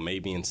 okay, well,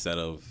 maybe instead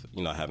of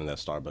having that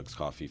Starbucks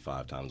coffee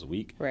 5 times a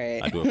week,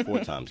 I do it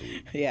 4 times a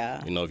week.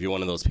 If you're one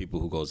of those people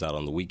who goes out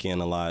on the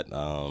weekend a lot,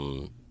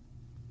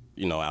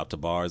 out to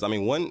bars. I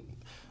mean,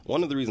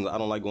 one of the reasons I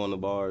don't like going to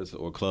bars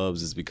or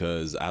clubs is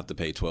because I have to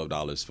pay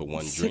 $12 for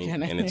one drink,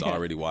 and it's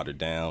already watered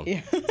down.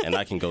 And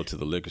I can go to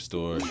the liquor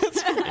store and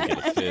get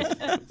a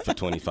fifth for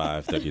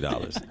 $25,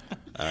 $30.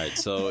 All right,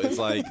 so it's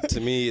like, to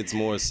me, it's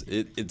more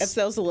it's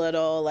those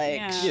little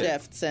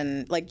shifts,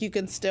 and like you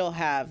can still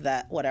have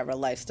that whatever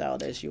lifestyle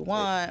it is you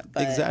want,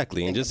 but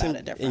exactly, and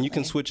and you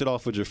can switch it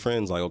off with your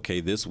friends. Like, okay,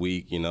 this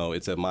week,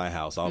 it's at my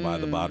house. I'll buy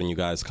the bottle, and you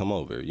guys come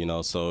over.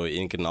 So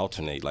it can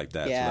alternate like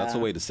that. So that's a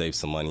way to save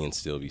some money and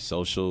still be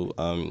social.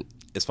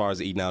 As far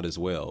as eating out as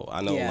well,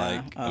 I know in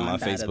my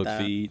Facebook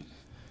feed,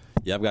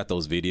 I've got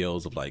those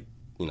videos of like,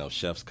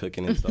 chefs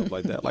cooking and stuff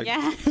like that. Like,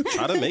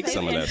 try to make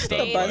some of that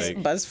stuff.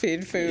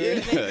 BuzzFeed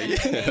food.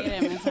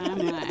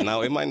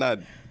 Now, it might not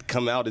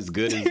come out as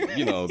good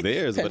as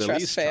theirs, but at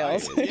least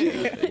fails. Try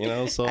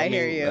it. So I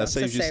hear you. That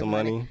saves you some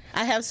money.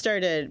 I have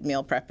started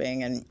meal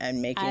prepping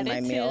and making my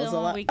meals a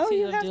lot.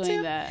 You have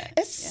to? That.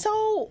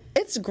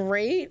 It's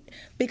great,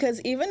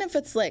 because even if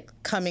it's like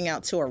coming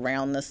out to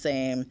around the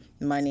same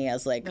money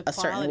as like a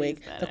certain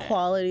week, the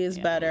quality is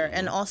better,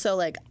 and also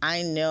like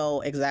I know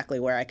exactly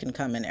where I can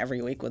come in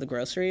every week with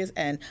groceries,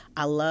 and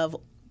I love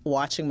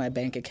watching my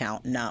bank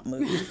account not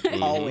move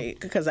all week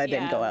because I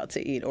didn't go out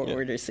to eat or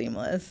order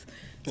Seamless.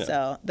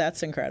 So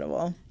that's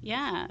incredible.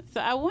 Yeah.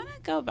 So I want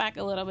to go back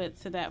a little bit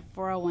to that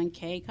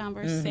 401k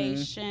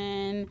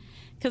conversation,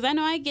 because I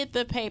know I get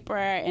the paper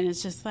and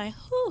it's just like,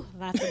 whew,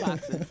 lots of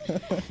boxes.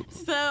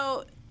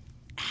 So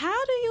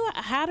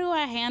how do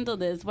I handle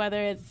this?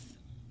 Whether it's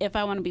if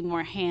I want to be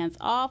more hands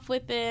off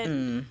with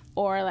it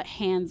or like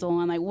hands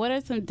on, like what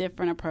are some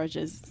different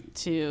approaches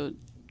to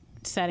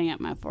setting up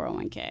my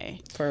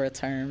 401k for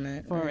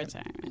retirement?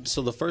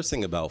 So the first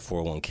thing about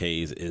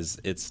 401ks is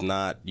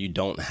you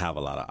don't have a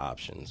lot of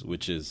options,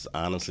 which is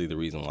honestly the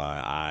reason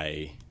why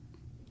I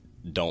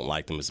don't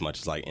like them as much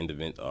as like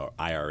individual or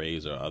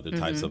IRAs or other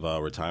types of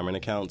retirement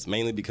accounts,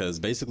 mainly because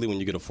basically when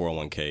you get a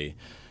 401k,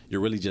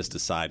 you're really just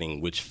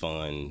deciding which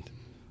fund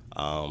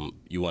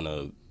you want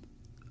to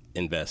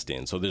invest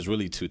in. So there's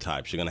really 2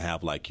 types. You're going to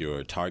have like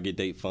your target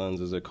date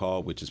funds, as they're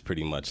called, which is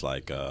pretty much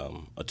like a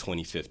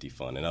 2050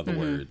 fund. In other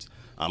words,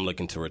 I'm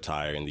looking to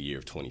retire in the year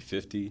of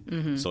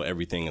 2050. So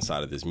everything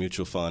inside of this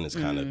mutual fund is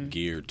kind of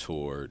geared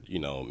toward,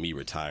 me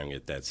retiring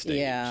at that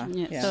stage.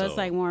 So it's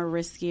like more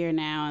riskier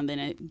now, and then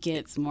it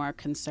gets more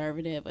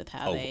conservative with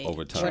how they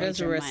over time. What does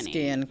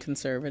risky and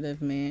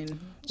conservative mean?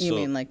 You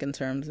mean like in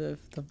terms of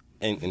the...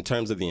 In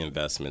terms of the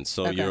investments,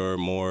 so your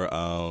more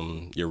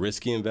your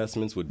risky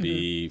investments would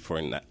be for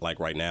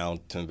like right now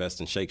to invest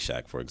in Shake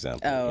Shack, for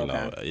example.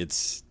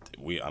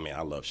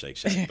 I love Shake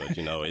Shack, but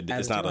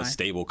it's not a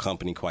stable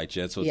company quite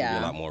yet, so it's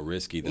a lot more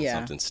risky than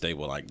something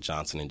stable like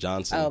Johnson &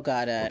 Johnson. Oh,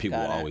 got it. Where people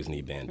always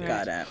need Band-Aids.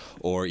 Got it.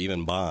 Or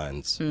even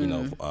bonds,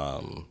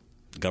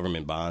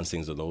 government bonds,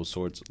 things of those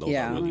sorts. Those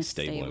are really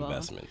stable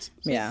investments.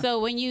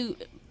 So when you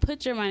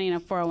put your money in a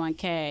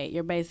 401k,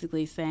 you're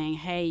basically saying,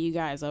 hey, you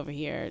guys over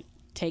here,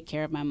 take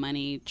care of my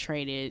money,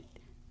 trade it,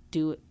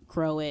 do it,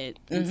 grow it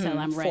until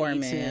I'm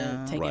ready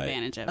to take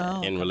advantage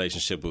of it. In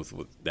relationship with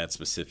that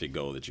specific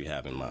goal that you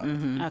have in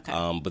mind.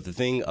 Okay. But the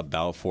thing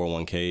about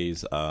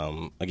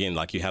 401ks, again,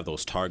 like you have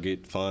those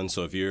target funds.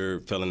 So if you're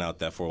filling out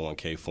that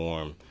 401k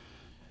form,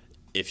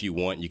 if you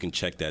want, you can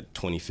check that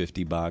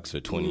 2050 box or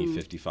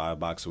 2055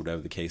 box or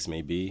whatever the case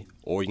may be.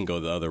 Or you can go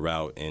the other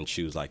route and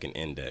choose like an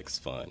index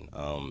fund.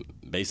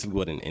 Basically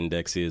what an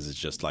index is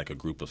just like a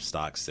group of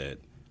stocks that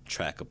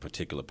track a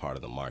particular part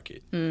of the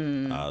market.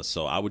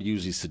 So I would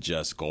usually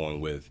suggest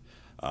going with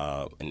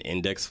an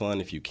index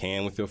fund if you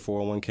can with your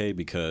 401k,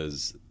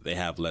 because they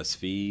have less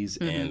fees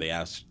and they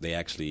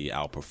actually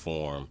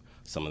outperform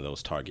some of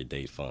those target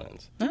date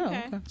funds.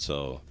 Okay.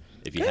 So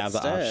if you have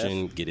the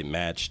option, get it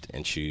matched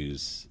and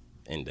choose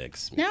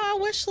index. Now I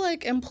wish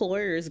like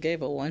employers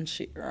gave a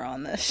one-sheeter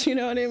on this. You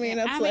know what I mean?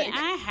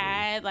 I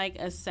had like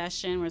a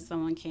session where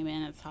someone came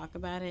in and talked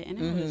about it, and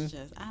it was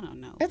just, I don't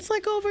know. It's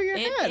like over your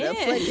head.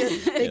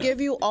 It's like they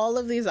give you all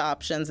of these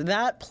options,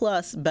 that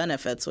plus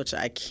benefits, which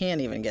I can't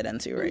even get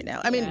into right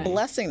now. I mean,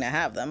 blessing to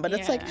have them, but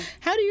it's like,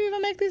 how do you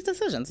even make these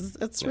decisions?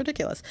 It's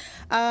ridiculous.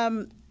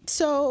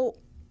 So,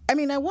 I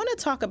mean, I want to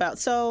talk about,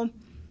 so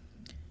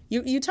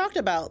you talked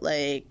about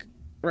like,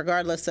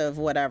 regardless of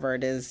whatever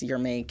it is you're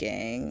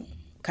making,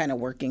 kind of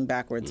working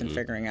backwards and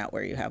figuring out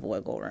where you have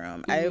wiggle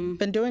room. I've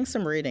been doing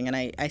some reading, and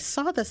I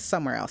saw this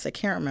somewhere else. I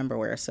can't remember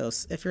where, so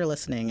if you're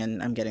listening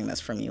and I'm getting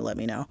this from you, let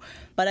me know.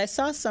 But I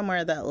saw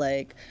somewhere that,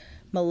 like,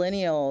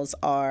 millennials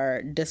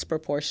are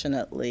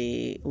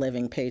disproportionately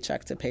living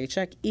paycheck to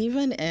paycheck,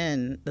 even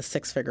in the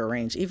six-figure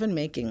range, even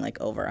making,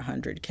 like, over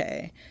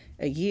 $100K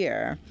a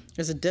year.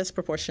 There's a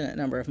disproportionate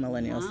number of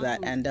millennials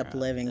that end up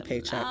living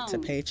paycheck to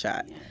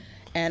paycheck.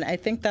 And I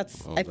think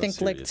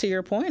like to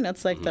your point,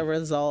 it's like the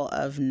result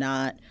of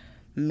not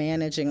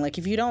managing. Like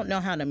if you don't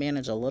know how to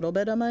manage a little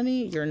bit of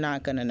money, you're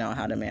not going to know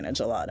how to manage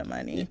a lot of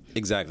money.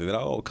 Exactly. That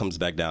all comes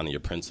back down to your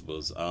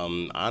principles.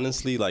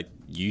 Honestly, like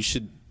you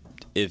should,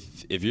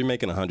 if you're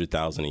making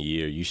 $100,000 a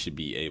year, you should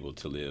be able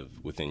to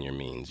live within your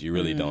means. You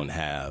really don't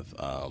have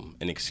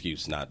an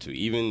excuse not to,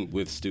 even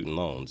with student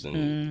loans.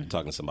 And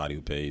talking to somebody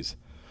who pays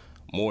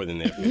more than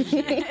their fair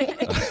share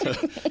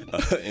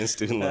in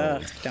student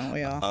loans. Don't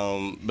we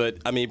all? But,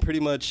 I mean, pretty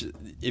much,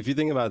 if you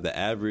think about the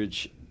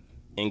average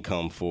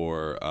income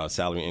for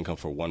salary income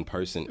for one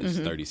person is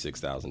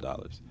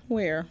 $36,000.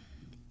 Where?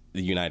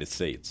 The United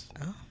States.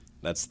 Oh.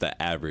 That's the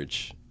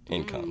average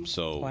income.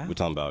 So we're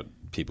talking about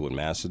people with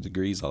master's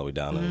degrees all the way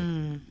down to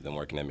them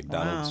working at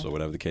McDonald's or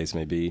whatever the case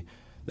may be.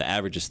 The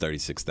average is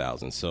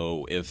 $36,000.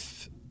 So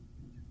if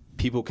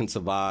people can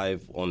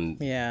survive on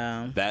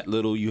that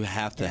little, you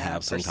have to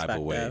have some type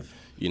of way,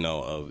 you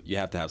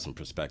have to have some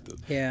perspective.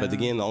 Yeah. But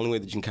again, the only way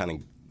that you can kind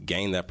of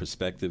gain that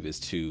perspective is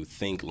to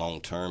think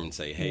long term and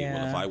say, hey,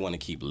 well, if I want to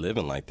keep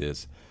living like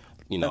this,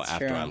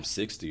 after I'm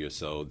 60 or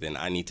so, then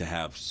I need to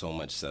have so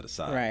much set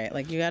aside. Right.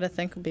 Like you got to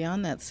think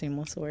beyond that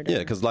seamless order. Yeah,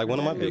 because like one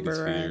of my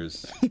biggest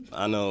fears,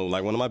 one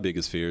of my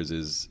biggest fears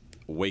is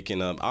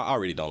waking up. I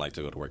already don't like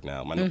to go to work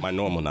now. My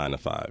normal 9 to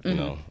 5, you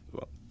know.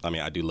 I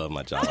mean, I do love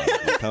my job,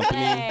 my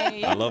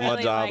company. I love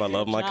my job. I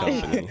love my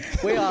company.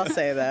 We all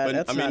say that. But,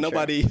 That's I mean,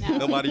 nobody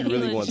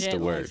really wants to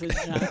work.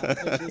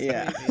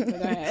 I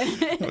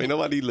mean,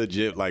 nobody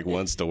legit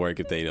wants to work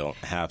if they don't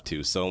have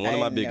to. So one of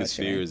my biggest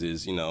fears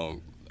is,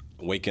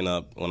 waking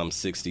up when I'm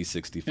 60,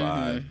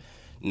 65,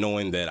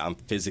 knowing that I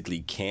physically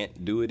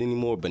can't do it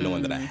anymore, but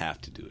knowing that I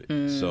have to do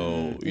it.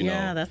 So,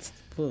 that's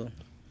cool.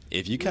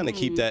 If you kind of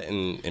keep that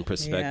in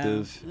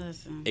perspective,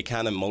 it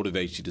kind of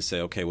motivates you to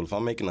say, okay, well, if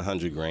I'm making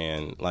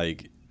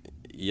 $100,000,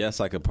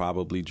 yes, I could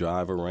probably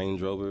drive a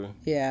Range Rover.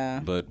 Yeah.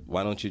 But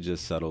why don't you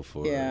just settle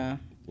for,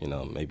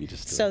 maybe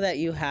just so that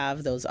you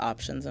have those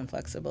options and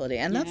flexibility.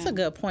 And that's a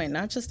good point,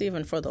 not just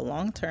even for the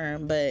long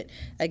term, but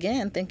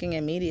again, thinking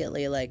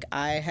immediately, like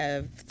I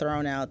have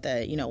thrown out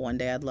that, one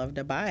day I'd love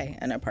to buy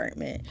an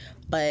apartment.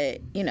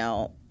 But,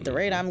 the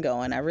rate I'm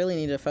going, I really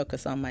need to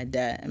focus on my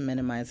debt and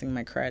minimizing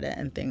my credit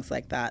and things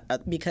like that.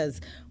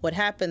 Because what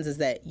happens is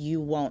that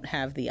you won't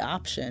have the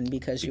option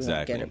because you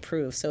won't get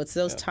approved. So it's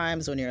those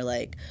times when you're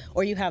like,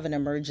 or you have an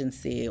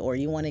emergency or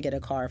you want to get a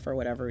car for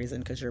whatever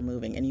reason because you're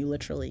moving and you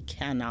literally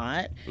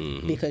cannot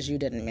because you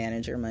didn't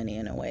manage your money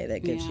in a way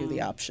that gives you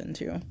the option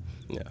to.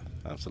 Yeah,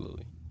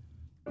 absolutely.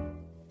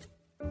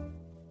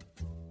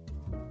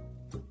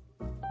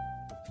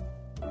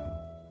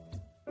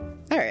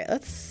 All right,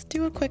 let's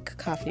do a quick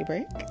coffee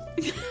break.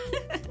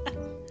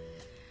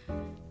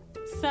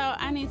 So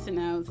I need to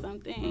know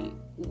something.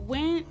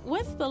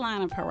 What's the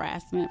line of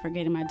harassment for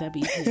getting my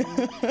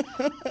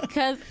W-2?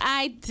 Because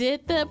I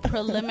did the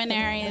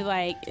preliminary,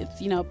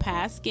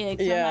 past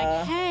gigs. Yeah. I'm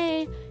like,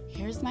 hey,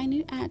 here's my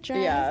new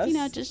address. Yes. You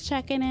know, just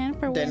checking in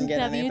for Didn't when get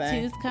W-2s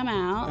anything. come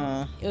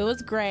out. It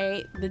was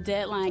great. The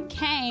deadline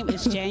came.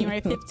 It's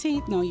January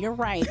 15th. No, you're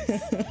right.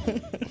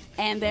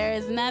 And there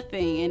is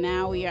nothing. And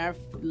now we are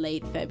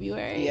late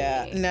February.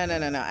 Yeah. No.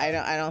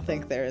 I don't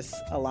think there's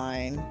a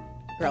line.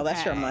 Girl,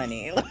 that's your Okay.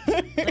 money.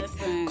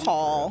 Listen.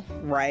 Call,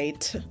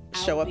 write,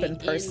 show I'll up be in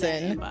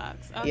person. that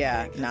inbox. Okay,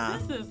 Yeah, 'cause nah.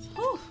 This is,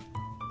 whew.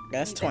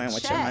 That's Need to toying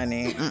with your check.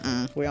 money.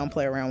 We don't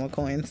play around with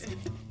coins.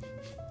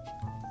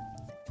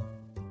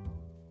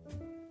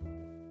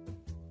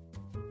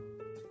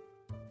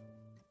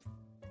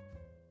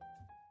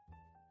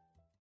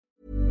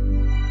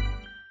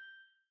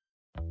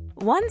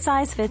 One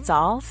size fits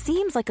all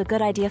seems like a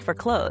good idea for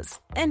clothes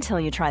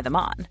until you try them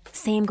on.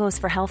 Same goes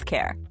for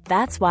healthcare.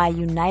 That's why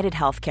United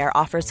Healthcare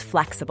offers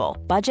flexible,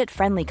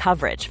 budget-friendly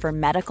coverage for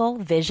medical,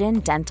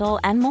 vision, dental,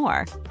 and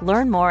more.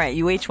 Learn more at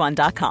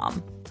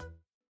uh1.com.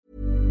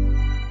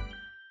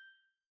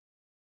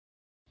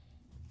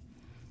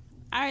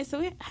 All right, so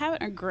we're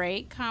having a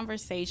great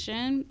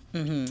conversation.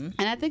 And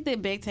I think the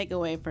big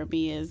takeaway for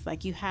me is,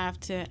 like, you have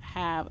to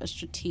have a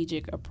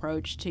strategic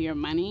approach to your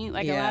money.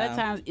 Like, a lot of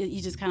Yeah. times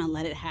you just kind of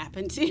let it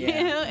happen to you,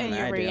 Yeah, and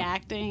you're I do.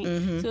 reacting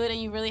to it, and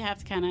you really have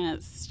to kind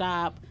of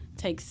stop,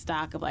 take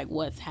stock of, like,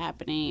 what's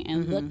happening,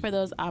 and look for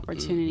those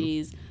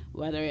opportunities,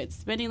 whether it's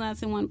spending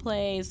less in one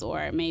place,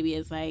 or maybe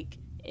it's like,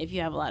 if you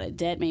have a lot of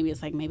debt, maybe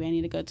it's like, maybe I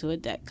need to go to a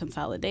debt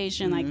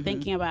consolidation, like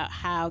thinking about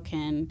how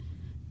can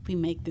we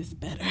make this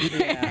better.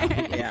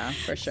 Yeah,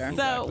 for sure.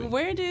 So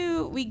where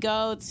do we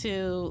go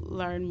to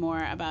learn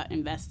more about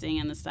investing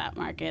in the stock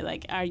market?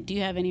 Like, do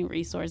you have any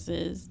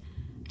resources?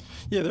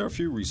 Yeah, there are a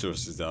few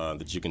resources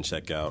that you can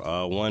check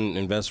out. One,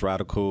 Invest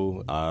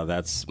Radical.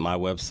 That's my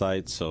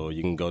website, so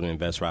you can go to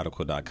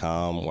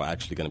investradical.com. We're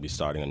actually going to be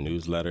starting a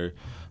newsletter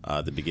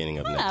the beginning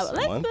of next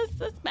month.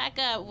 Let's back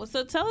up.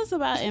 So tell us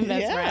about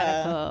Invest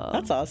Radical.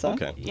 That's awesome.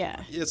 Okay.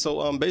 Yeah. Yeah,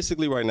 so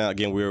basically right now,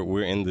 again,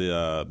 we're in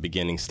the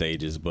beginning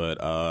stages, but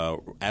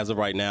as of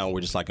right now,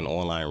 we're just like an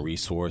online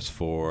resource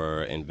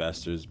for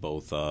investors,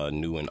 both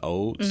new and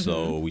old.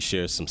 So we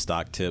share some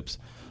stock tips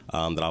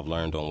that I've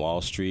learned on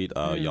Wall Street.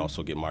 You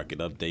also get market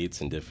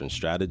updates and different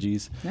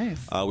strategies.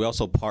 Nice. We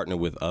also partner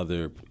with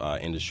other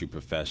industry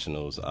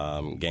professionals,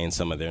 gain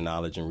some of their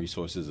knowledge and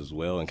resources as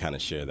well, and kind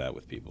of share that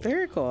with people.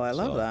 Very cool. I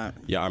love that.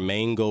 Yeah, our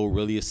main goal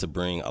really is to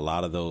bring a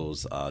lot of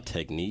those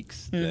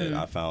techniques that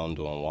I found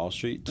on Wall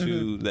Street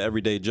to the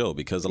everyday Joe,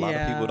 because a lot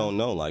of people don't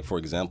know. Like, for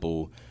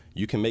example,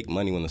 you can make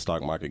money when the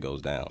stock market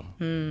goes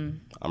down.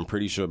 I'm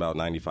pretty sure about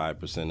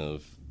 95%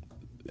 of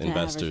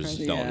investors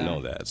person. don't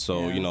know that.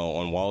 So, you know,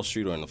 on Wall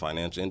Street or in the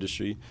financial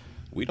industry,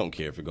 we don't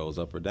care if it goes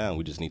up or down.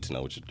 We just need to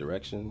know which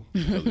direction,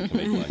 because we can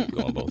make money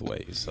going both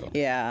ways. So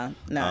Yeah.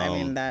 No, I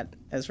mean, that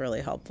is really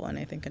helpful and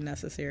I think a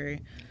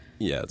necessary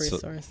yeah,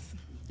 resource.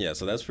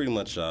 So that's pretty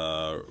much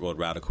what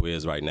Radical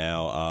is right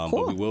now.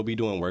 But we will be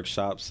doing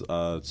workshops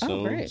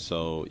soon. great.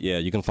 So, yeah,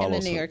 you can follow In the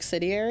us. New York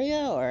City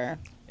area, or?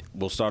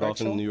 We'll start off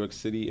in the virtual? New York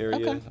City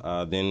area,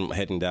 then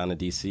heading down to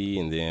D.C.,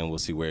 and then we'll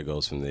see where it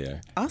goes from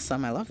there.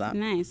 Awesome. I love that.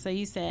 Nice. So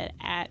you said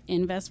at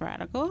Invest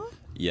Radical.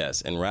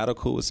 Yes, and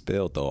Radical is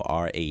spelled, though,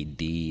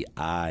 Radicle.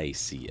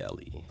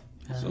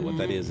 So what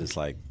that is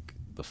like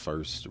the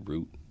first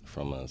root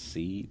from a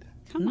seed.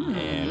 Come on.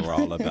 And we're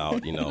all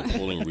about, you know,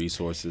 pulling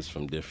resources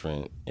from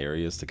different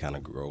areas to kind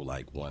of grow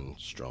like one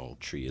strong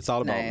tree. It's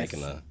all about Nice.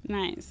 making a...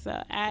 Nice. So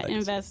at Legacy.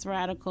 Invest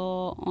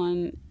Radical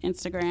on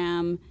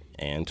Instagram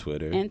And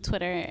Twitter. and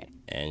Twitter.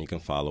 And you can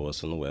follow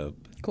us on the web.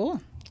 Cool.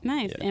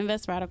 Nice.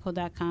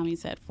 Investradical.com, you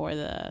said, for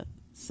the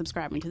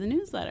subscribing to the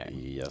newsletter.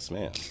 Yes,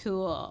 ma'am.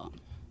 Cool.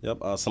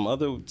 Yep. Some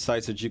other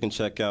sites that you can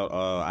check out.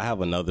 I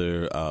have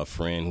another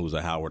friend who's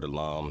a Howard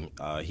alum.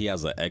 He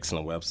has an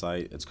excellent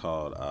website. It's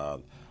called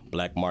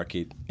Black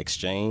Market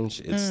Exchange.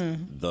 It's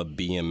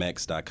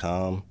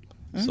thebmx.com.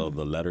 So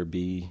the letter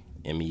B,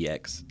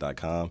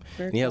 MEX.com.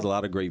 And he has a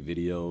lot of great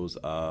videos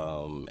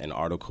and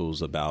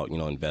articles about, you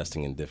know,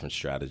 investing in different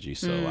strategies.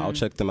 So I'll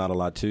check them out a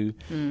lot too.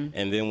 And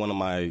then one of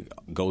my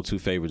go-to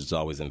favorites is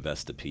always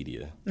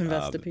Investopedia.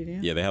 Investopedia?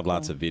 Yeah, they have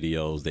lots of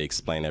videos. They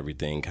explain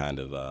everything kind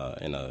of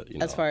in a, you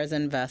know. As far as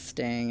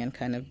investing and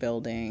kind of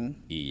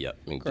building, Yep,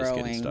 and just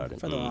getting growing started.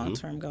 for the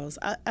long-term goals.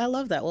 I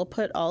love that. We'll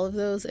put all of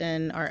those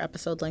in our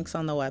episode links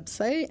on the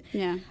website.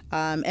 Yeah.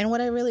 And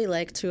what I really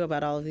like, too,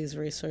 about all of these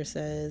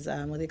resources,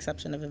 with the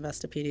exception of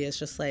Investopedia, is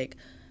just like,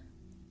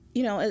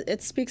 you know,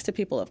 it speaks to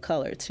people of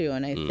color, too.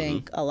 And I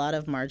think a lot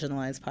of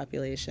marginalized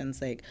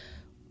populations, like,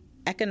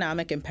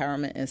 economic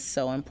empowerment is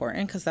so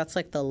important because that's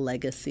like the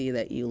legacy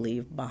that you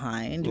leave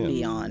behind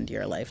beyond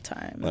your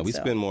lifetime. Now, And we so-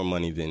 spend more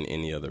money than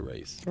any other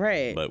race.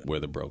 Right. But we're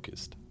the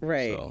brokest.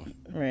 Right. So.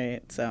 Right.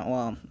 So,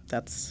 well,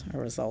 that's a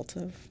result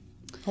of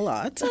a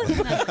lot. All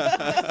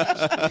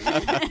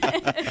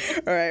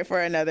right,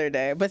 for another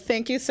day. But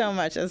thank you so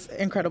much. It's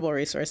incredible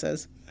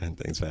resources. And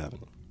thanks for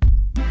having me.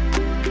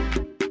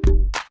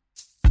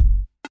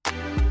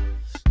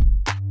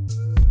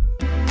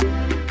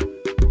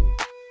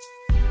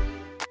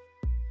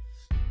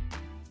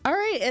 All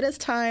right, it is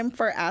time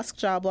for Ask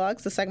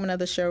Joblogs, the segment of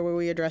the show where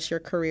we address your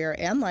career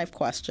and life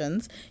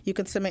questions. You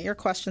can submit your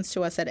questions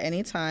to us at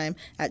any time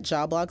at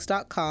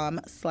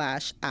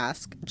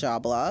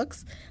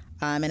joblogs.com/askjoblogs.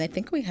 And I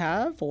think we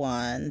have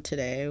one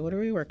today. What are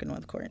we working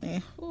with,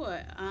 Courtney? Cool.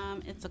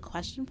 It's a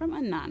question from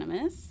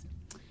Anonymous.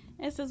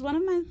 It says, one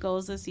of my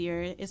goals this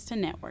year is to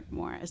network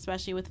more,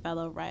 especially with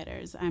fellow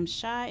writers. I'm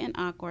shy and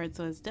awkward,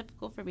 so it's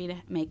difficult for me to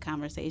make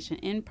conversation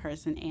in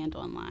person and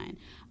online.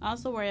 I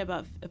also worry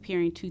about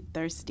appearing too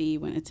thirsty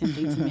when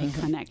attempting to make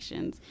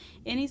connections.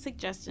 Any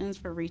suggestions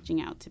for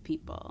reaching out to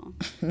people?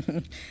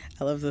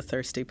 I love the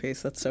thirsty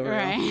piece. That's so real.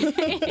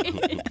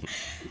 Right.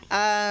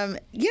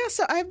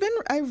 So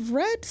I've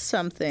read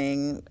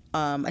something,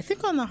 I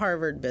think on the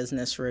Harvard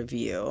Business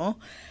Review,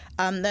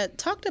 that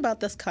talked about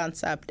this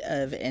concept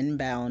of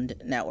inbound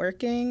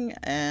networking.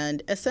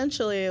 And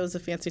essentially it was a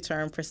fancy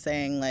term for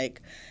saying and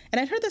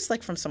I'd heard this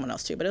from someone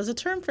else too, but it was a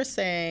term for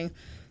saying,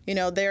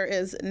 there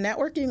is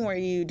networking where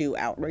you do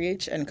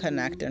outreach and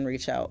connect and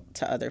reach out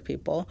to other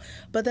people.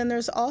 But then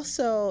there's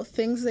also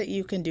things that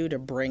you can do to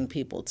bring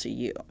people to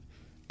you.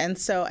 And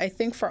so I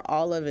think for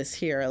all of us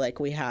here,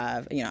 we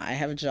have, I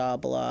have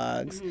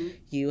Joblogs,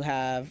 you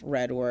have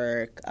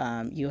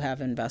RedWork, you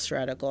have Invest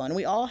Radical, and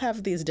we all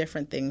have these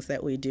different things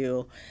that we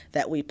do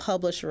that we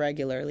publish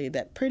regularly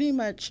that pretty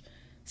much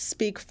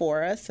speak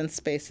for us in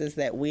spaces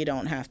that we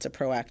don't have to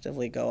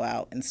proactively go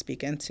out and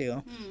speak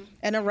into.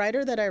 And a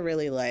writer that I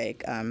really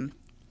like,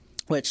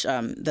 which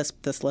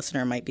this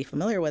listener might be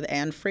familiar with,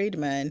 Anne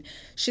Friedman,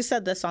 she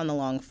said this on the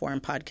Long Form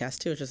podcast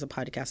too, which is a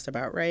podcast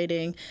about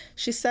writing.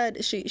 She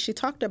said she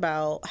talked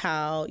about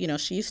how,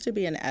 she used to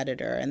be an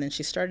editor, and then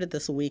she started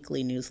this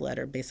weekly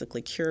newsletter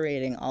basically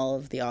curating all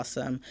of the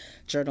awesome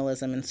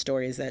journalism and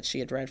stories that she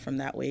had read from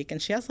that week.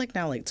 And she has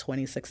now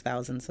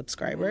 26,000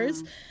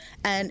 subscribers.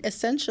 And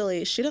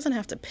essentially she doesn't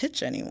have to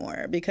pitch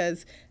anymore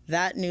because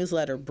that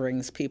newsletter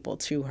brings people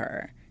to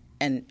her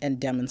and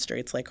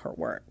demonstrates her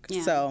work.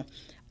 Yeah. So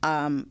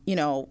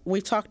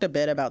we've talked a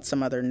bit about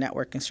some other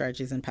networking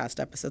strategies in past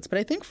episodes, but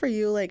I think for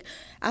you,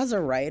 as a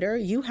writer,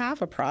 you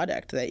have a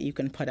product that you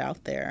can put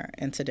out there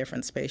into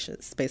different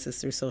spaces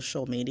through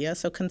social media.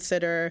 So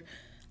consider,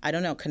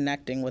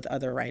 connecting with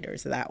other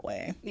writers that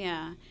way.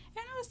 Yeah. And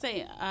I would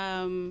say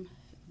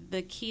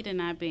the key to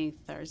not being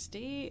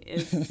thirsty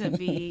is to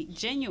be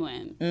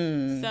genuine.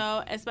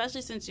 So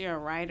especially since you're a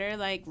writer,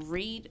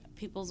 read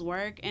people's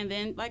work and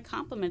then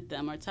compliment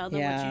them or tell them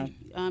what you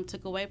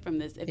took away from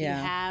this. If you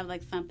have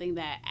something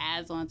that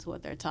adds on to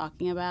what they're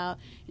talking about,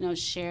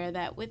 share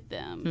that with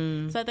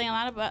them. So I think a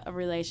lot about a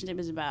relationship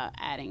is about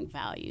adding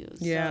value.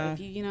 Yeah.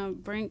 So if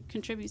you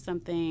contribute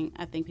something,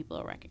 I think people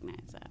will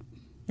recognize that.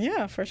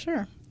 Yeah, for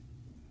sure.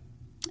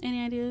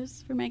 Any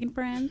ideas for making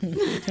friends?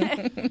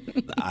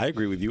 I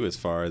agree with you as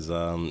far as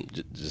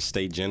just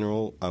stay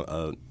stay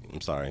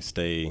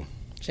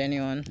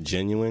genuine.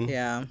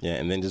 Yeah,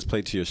 and then just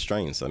play to your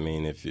strengths. I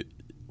mean, if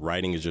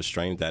writing is your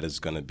strength, that is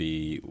going to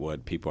be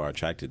what people are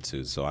attracted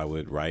to. So I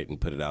would write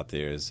and put it out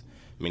there as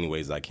many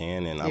ways as I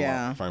can. And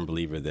I'm a firm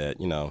believer that,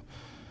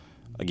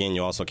 again,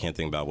 you also can't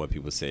think about what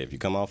people say. If you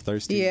come off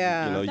thirsty, you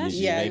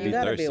may be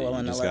thirsty.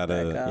 You just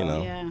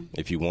gotta,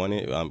 if you want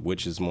it,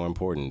 which is more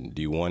important?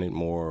 Do you want it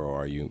more,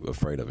 or are you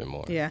afraid of it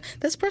more? Yeah.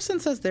 This person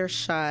says they're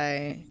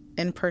shy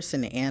in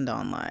person and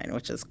online,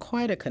 which is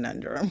quite a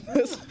conundrum.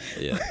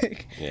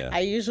 I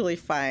usually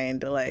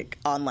find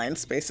online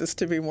spaces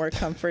to be more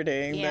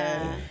comforting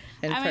than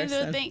in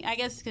person. The thing, I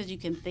guess, because you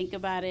can think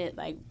about it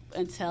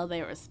until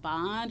they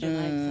respond. You're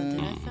so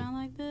did I sound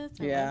like this?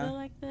 Or was it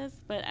like this?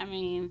 But I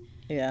mean.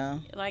 Yeah.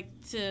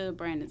 To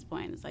Brandon's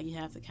point, it's you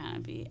have to kind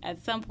of be,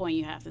 at some point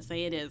you have to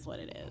say it is what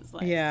it is.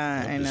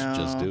 I know.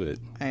 Just do it.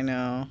 I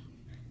know.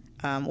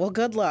 Well,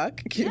 good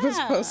luck. Keep us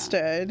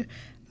posted.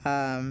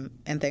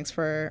 And thanks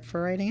for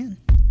writing in.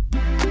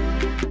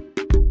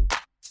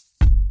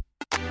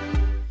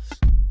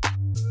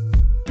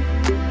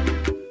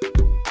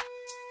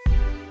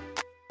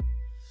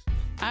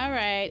 All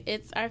right,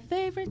 it's our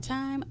favorite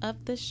time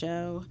of the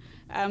show.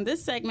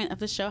 This segment of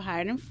the show,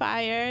 Hired and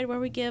Fired, where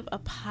we give a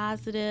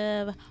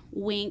positive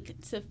wink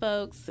to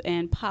folks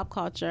in pop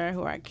culture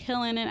who are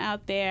killing it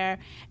out there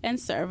and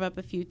serve up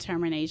a few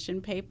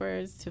termination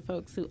papers to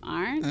folks who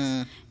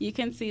aren't. You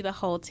can see the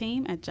whole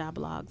team at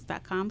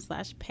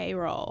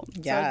joblogs.com/payroll.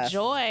 Yes. So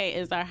Joy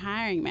is our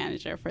hiring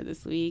manager for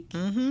this week.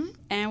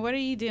 And what are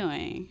you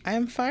doing?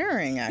 I'm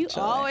firing,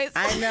 actually. You always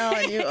I know,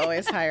 and you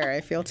always hire.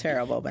 I feel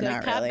terrible, but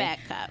not really. Bad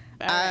cup.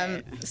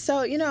 Right.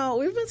 So,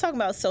 we've been talking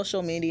about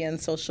social media and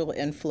social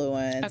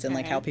influence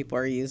and how people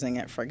are using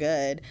it for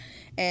good.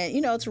 And,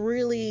 it's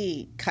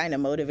really kind of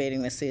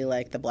motivating to see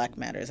the Black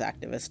Matters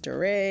activist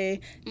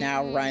DeRay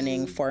now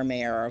running for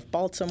mayor of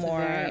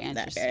Baltimore.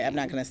 I'm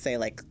not going to say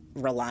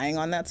relying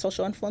on that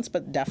social influence,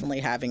 but definitely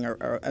having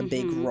a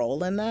big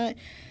role in that.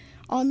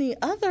 On the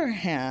other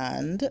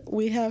hand,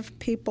 we have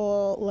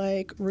people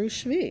like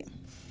Roosh V.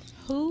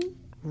 Who?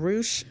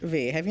 Roosh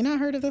V. Have you not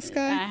heard of this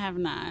guy? I have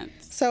not.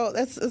 So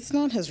it's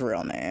not his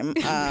real name,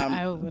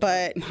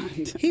 but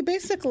he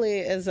basically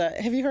is a.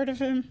 Have you heard of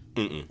him?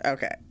 Mm-mm.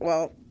 Okay,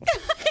 well,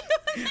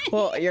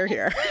 Well, you're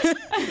here.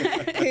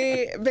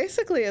 He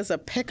basically is a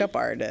pickup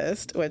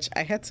artist, which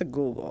I had to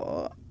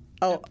Google.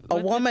 Oh, a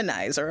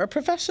womanizer, a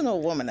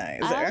professional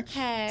womanizer.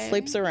 Okay.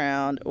 Sleeps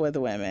around with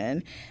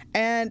women.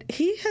 And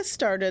he has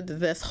started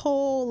this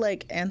whole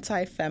like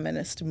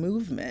anti-feminist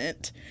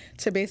movement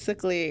to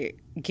basically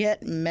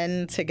get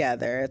men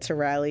together to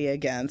rally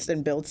against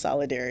and build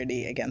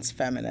solidarity against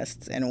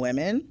feminists and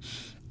women.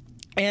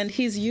 And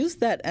he's used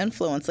that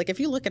influence. Like, if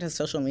you look at his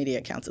social media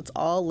accounts, it's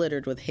all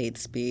littered with hate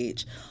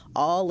speech,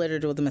 all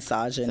littered with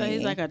misogyny. So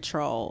he's like a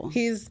troll.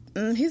 He's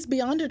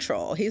beyond a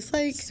troll. He's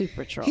like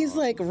super troll. He's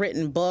like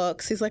written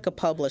books. He's like a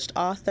published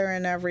author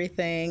and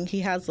everything. He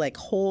has like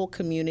whole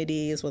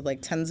communities with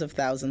like tens of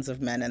thousands of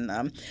men in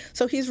them.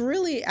 So he's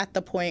really at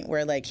the point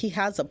where like he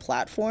has a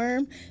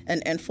platform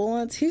and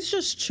influence. He's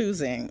just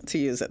choosing to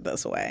use it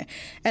this way.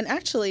 And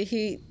actually,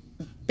 he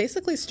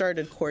basically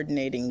started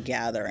coordinating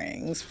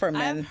gatherings for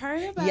men. I've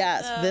heard about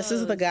Yes, those. This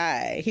is the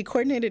guy. He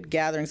coordinated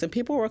gatherings, and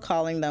people were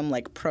calling them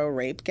like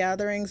pro-rape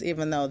gatherings,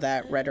 even though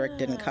that rhetoric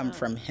didn't come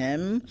from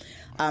him.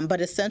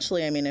 But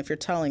essentially, I mean, if you're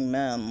telling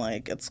men,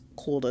 like, it's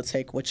cool to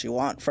take what you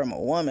want from a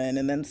woman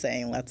and then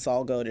saying, let's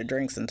all go to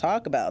drinks and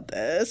talk about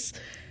this,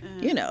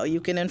 you know, you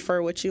can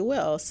infer what you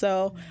will.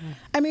 So,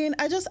 I mean,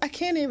 I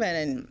can't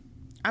even,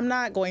 I'm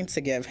not going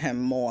to give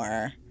him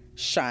more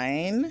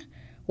shine.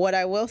 What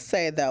I will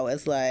say, though,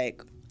 is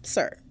like,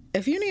 sir,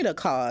 if you need a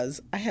cause,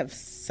 I have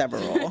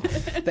several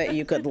that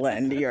you could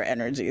lend your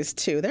energies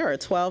to. There are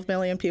 12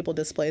 million people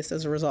displaced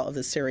as a result of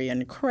the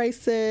Syrian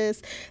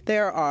crisis.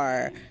 There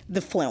are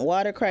the Flint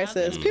water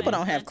crisis. People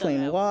don't have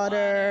clean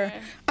water.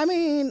 I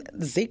mean,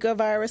 Zika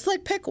virus.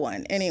 Like, pick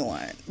one,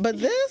 anyone. But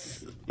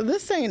this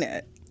ain't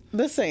it.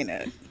 This ain't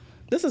it.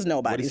 This is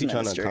nobody's What is he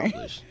ministry. trying to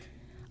accomplish?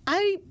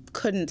 I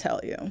couldn't tell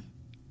you.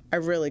 I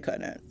really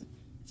couldn't.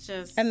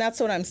 And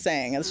that's what I'm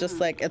saying. It's just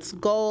like, it's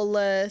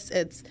goalless.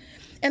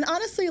 And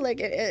honestly,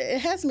 like, it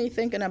has me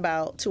thinking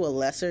about, to a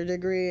lesser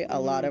degree, a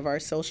lot of our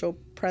social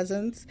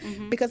presence.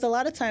 Because a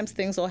lot of times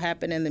things will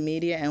happen in the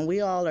media and we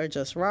all are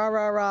just rah,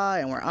 rah, rah,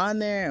 and we're on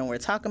there and we're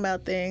talking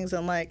about things.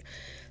 And like,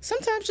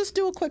 sometimes just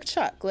do a quick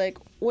check. Like,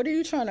 what are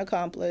you trying to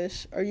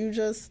accomplish? Are you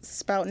just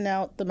spouting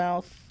out the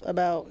mouth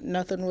about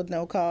nothing with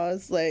no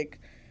cause? Like,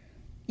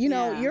 you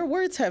know, your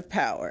words have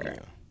power. Yeah.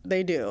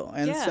 They do.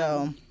 And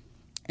so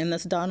in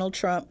this Donald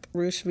Trump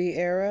Rouge V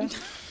era,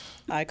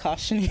 I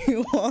caution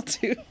you all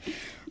to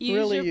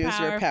really use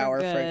your power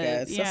for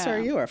good. So, sir,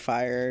 you are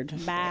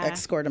fired. Bye.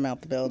 Escort him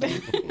out the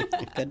building.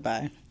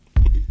 Goodbye.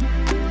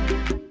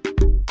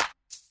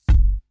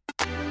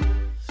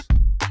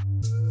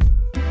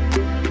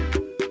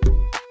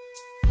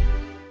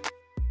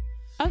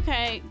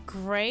 Okay,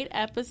 great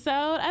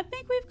episode. I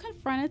think we've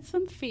confronted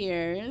some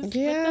fears with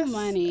the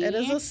money. It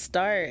is a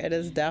start. It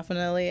is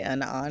definitely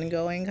an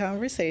ongoing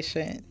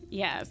conversation.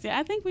 Yes, yeah.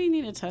 I think we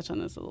need to touch on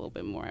this a little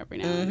bit more every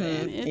now and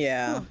then.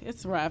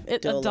 It's rough.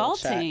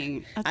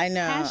 Adulting. I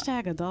know.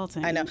 Hashtag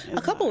adulting. I know.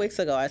 A couple weeks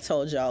ago, I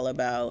told y'all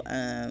about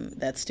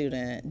that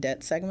student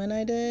debt segment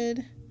I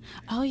did.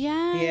 Oh,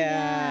 yeah.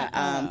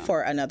 Yeah.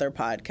 For another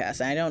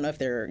podcast. And I don't know if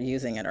they're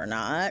using it or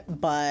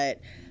not, but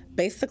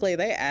basically,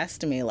 they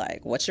asked me,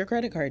 like, what's your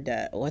credit card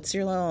debt? What's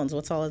your loans?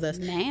 What's all of this?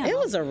 Man. It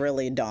was a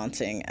really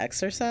daunting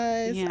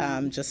exercise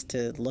just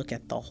to look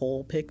at the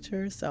whole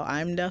picture. So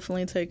I'm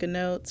definitely taking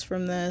notes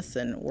from this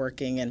and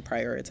working and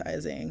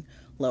prioritizing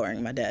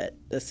lowering my debt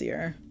this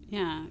year.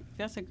 Yeah,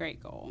 that's a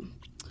great goal.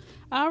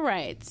 All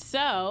right.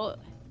 So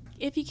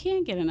if you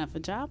can't get enough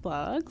of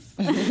Joblogs,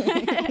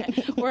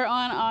 we're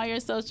on all your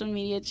social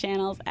media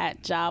channels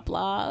at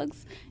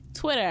Joblogs,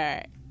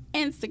 Twitter,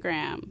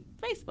 Instagram,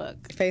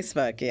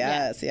 Facebook,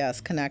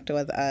 yes. Connect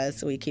with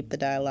us. We keep the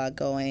dialogue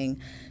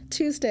going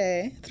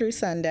Tuesday through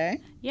Sunday.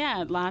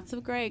 Yeah, lots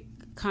of great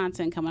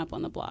content coming up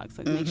on the blog,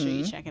 so make sure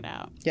you check it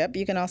out. Yep,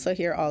 you can also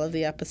hear all of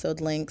the episode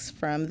links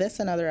from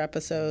this and other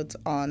episodes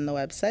on the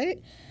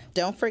website.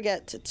 Don't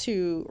forget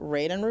to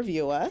rate and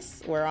review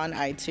us. We're on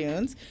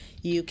iTunes.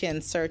 You can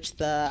search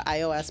the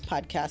iOS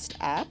podcast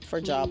app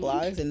for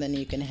Joblogs, and then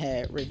you can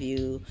hit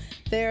review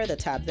there, the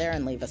tab there,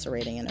 and leave us a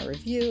rating and a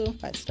review.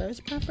 5 stars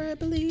proper, I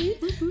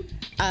believe.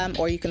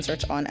 Or you can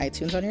search on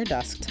iTunes on your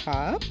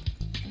desktop.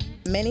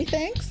 Many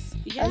thanks,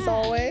 as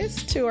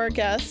always, to our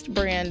guest,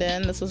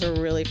 Brandon. This was a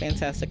really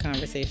fantastic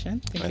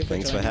conversation.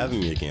 Thanks for having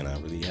me again. I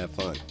really had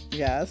fun.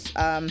 Yes.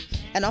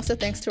 And also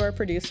thanks to our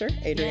producer,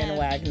 Adrian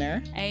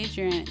Wagner.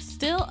 Adrian,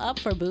 still up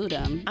for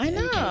Boodum. I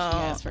know. In case you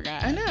guys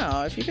forgot. I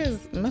know. If you guys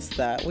missed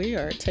that, we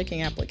are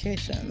taking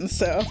applications.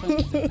 So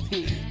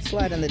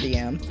slide in the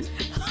DMs.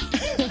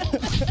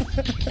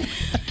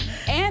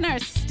 And our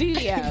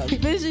studio,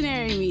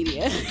 Visionary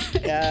Media.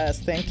 Yes,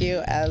 thank you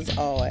as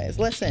always.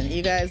 Listen,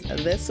 you guys,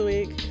 this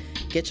week,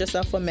 get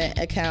yourself a Mint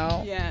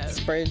account,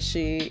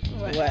 spreadsheet,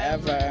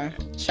 whatever,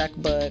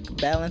 checkbook,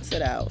 balance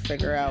it out,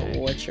 figure out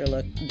what you're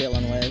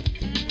dealing with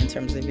in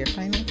terms of your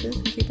finances,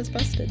 and keep us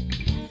posted.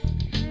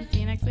 See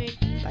you next week.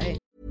 Bye.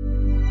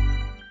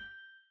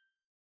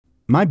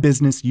 My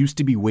business used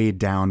to be weighed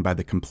down by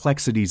the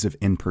complexities of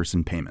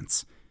in-person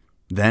payments.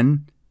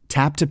 Then,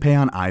 Tap to Pay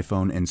on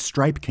iPhone and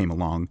Stripe came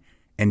along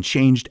and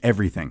changed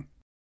everything.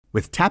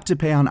 With Tap to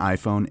Pay on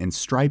iPhone and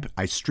Stripe,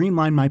 I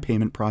streamlined my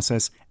payment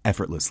process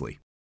effortlessly.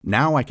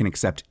 Now I can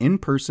accept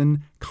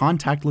in-person,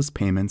 contactless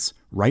payments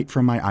right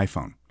from my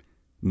iPhone.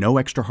 No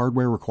extra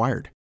hardware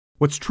required.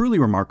 What's truly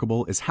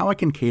remarkable is how I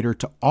can cater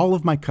to all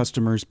of my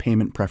customers'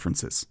 payment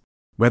preferences.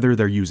 Whether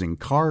they're using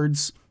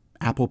cards,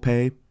 Apple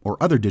Pay,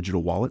 or other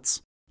digital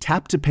wallets,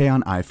 Tap to Pay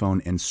on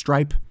iPhone and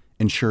Stripe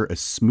ensure a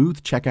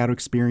smooth checkout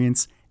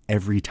experience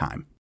every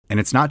time. And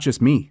it's not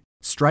just me.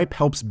 Stripe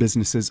helps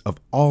businesses of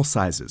all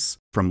sizes,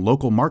 from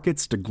local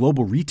markets to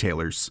global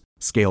retailers,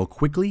 scale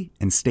quickly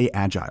and stay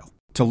agile.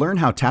 To learn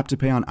how Tap to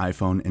Pay on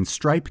iPhone and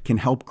Stripe can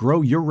help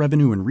grow your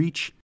revenue and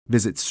reach,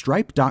 visit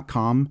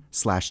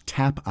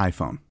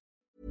stripe.com/tapiphone.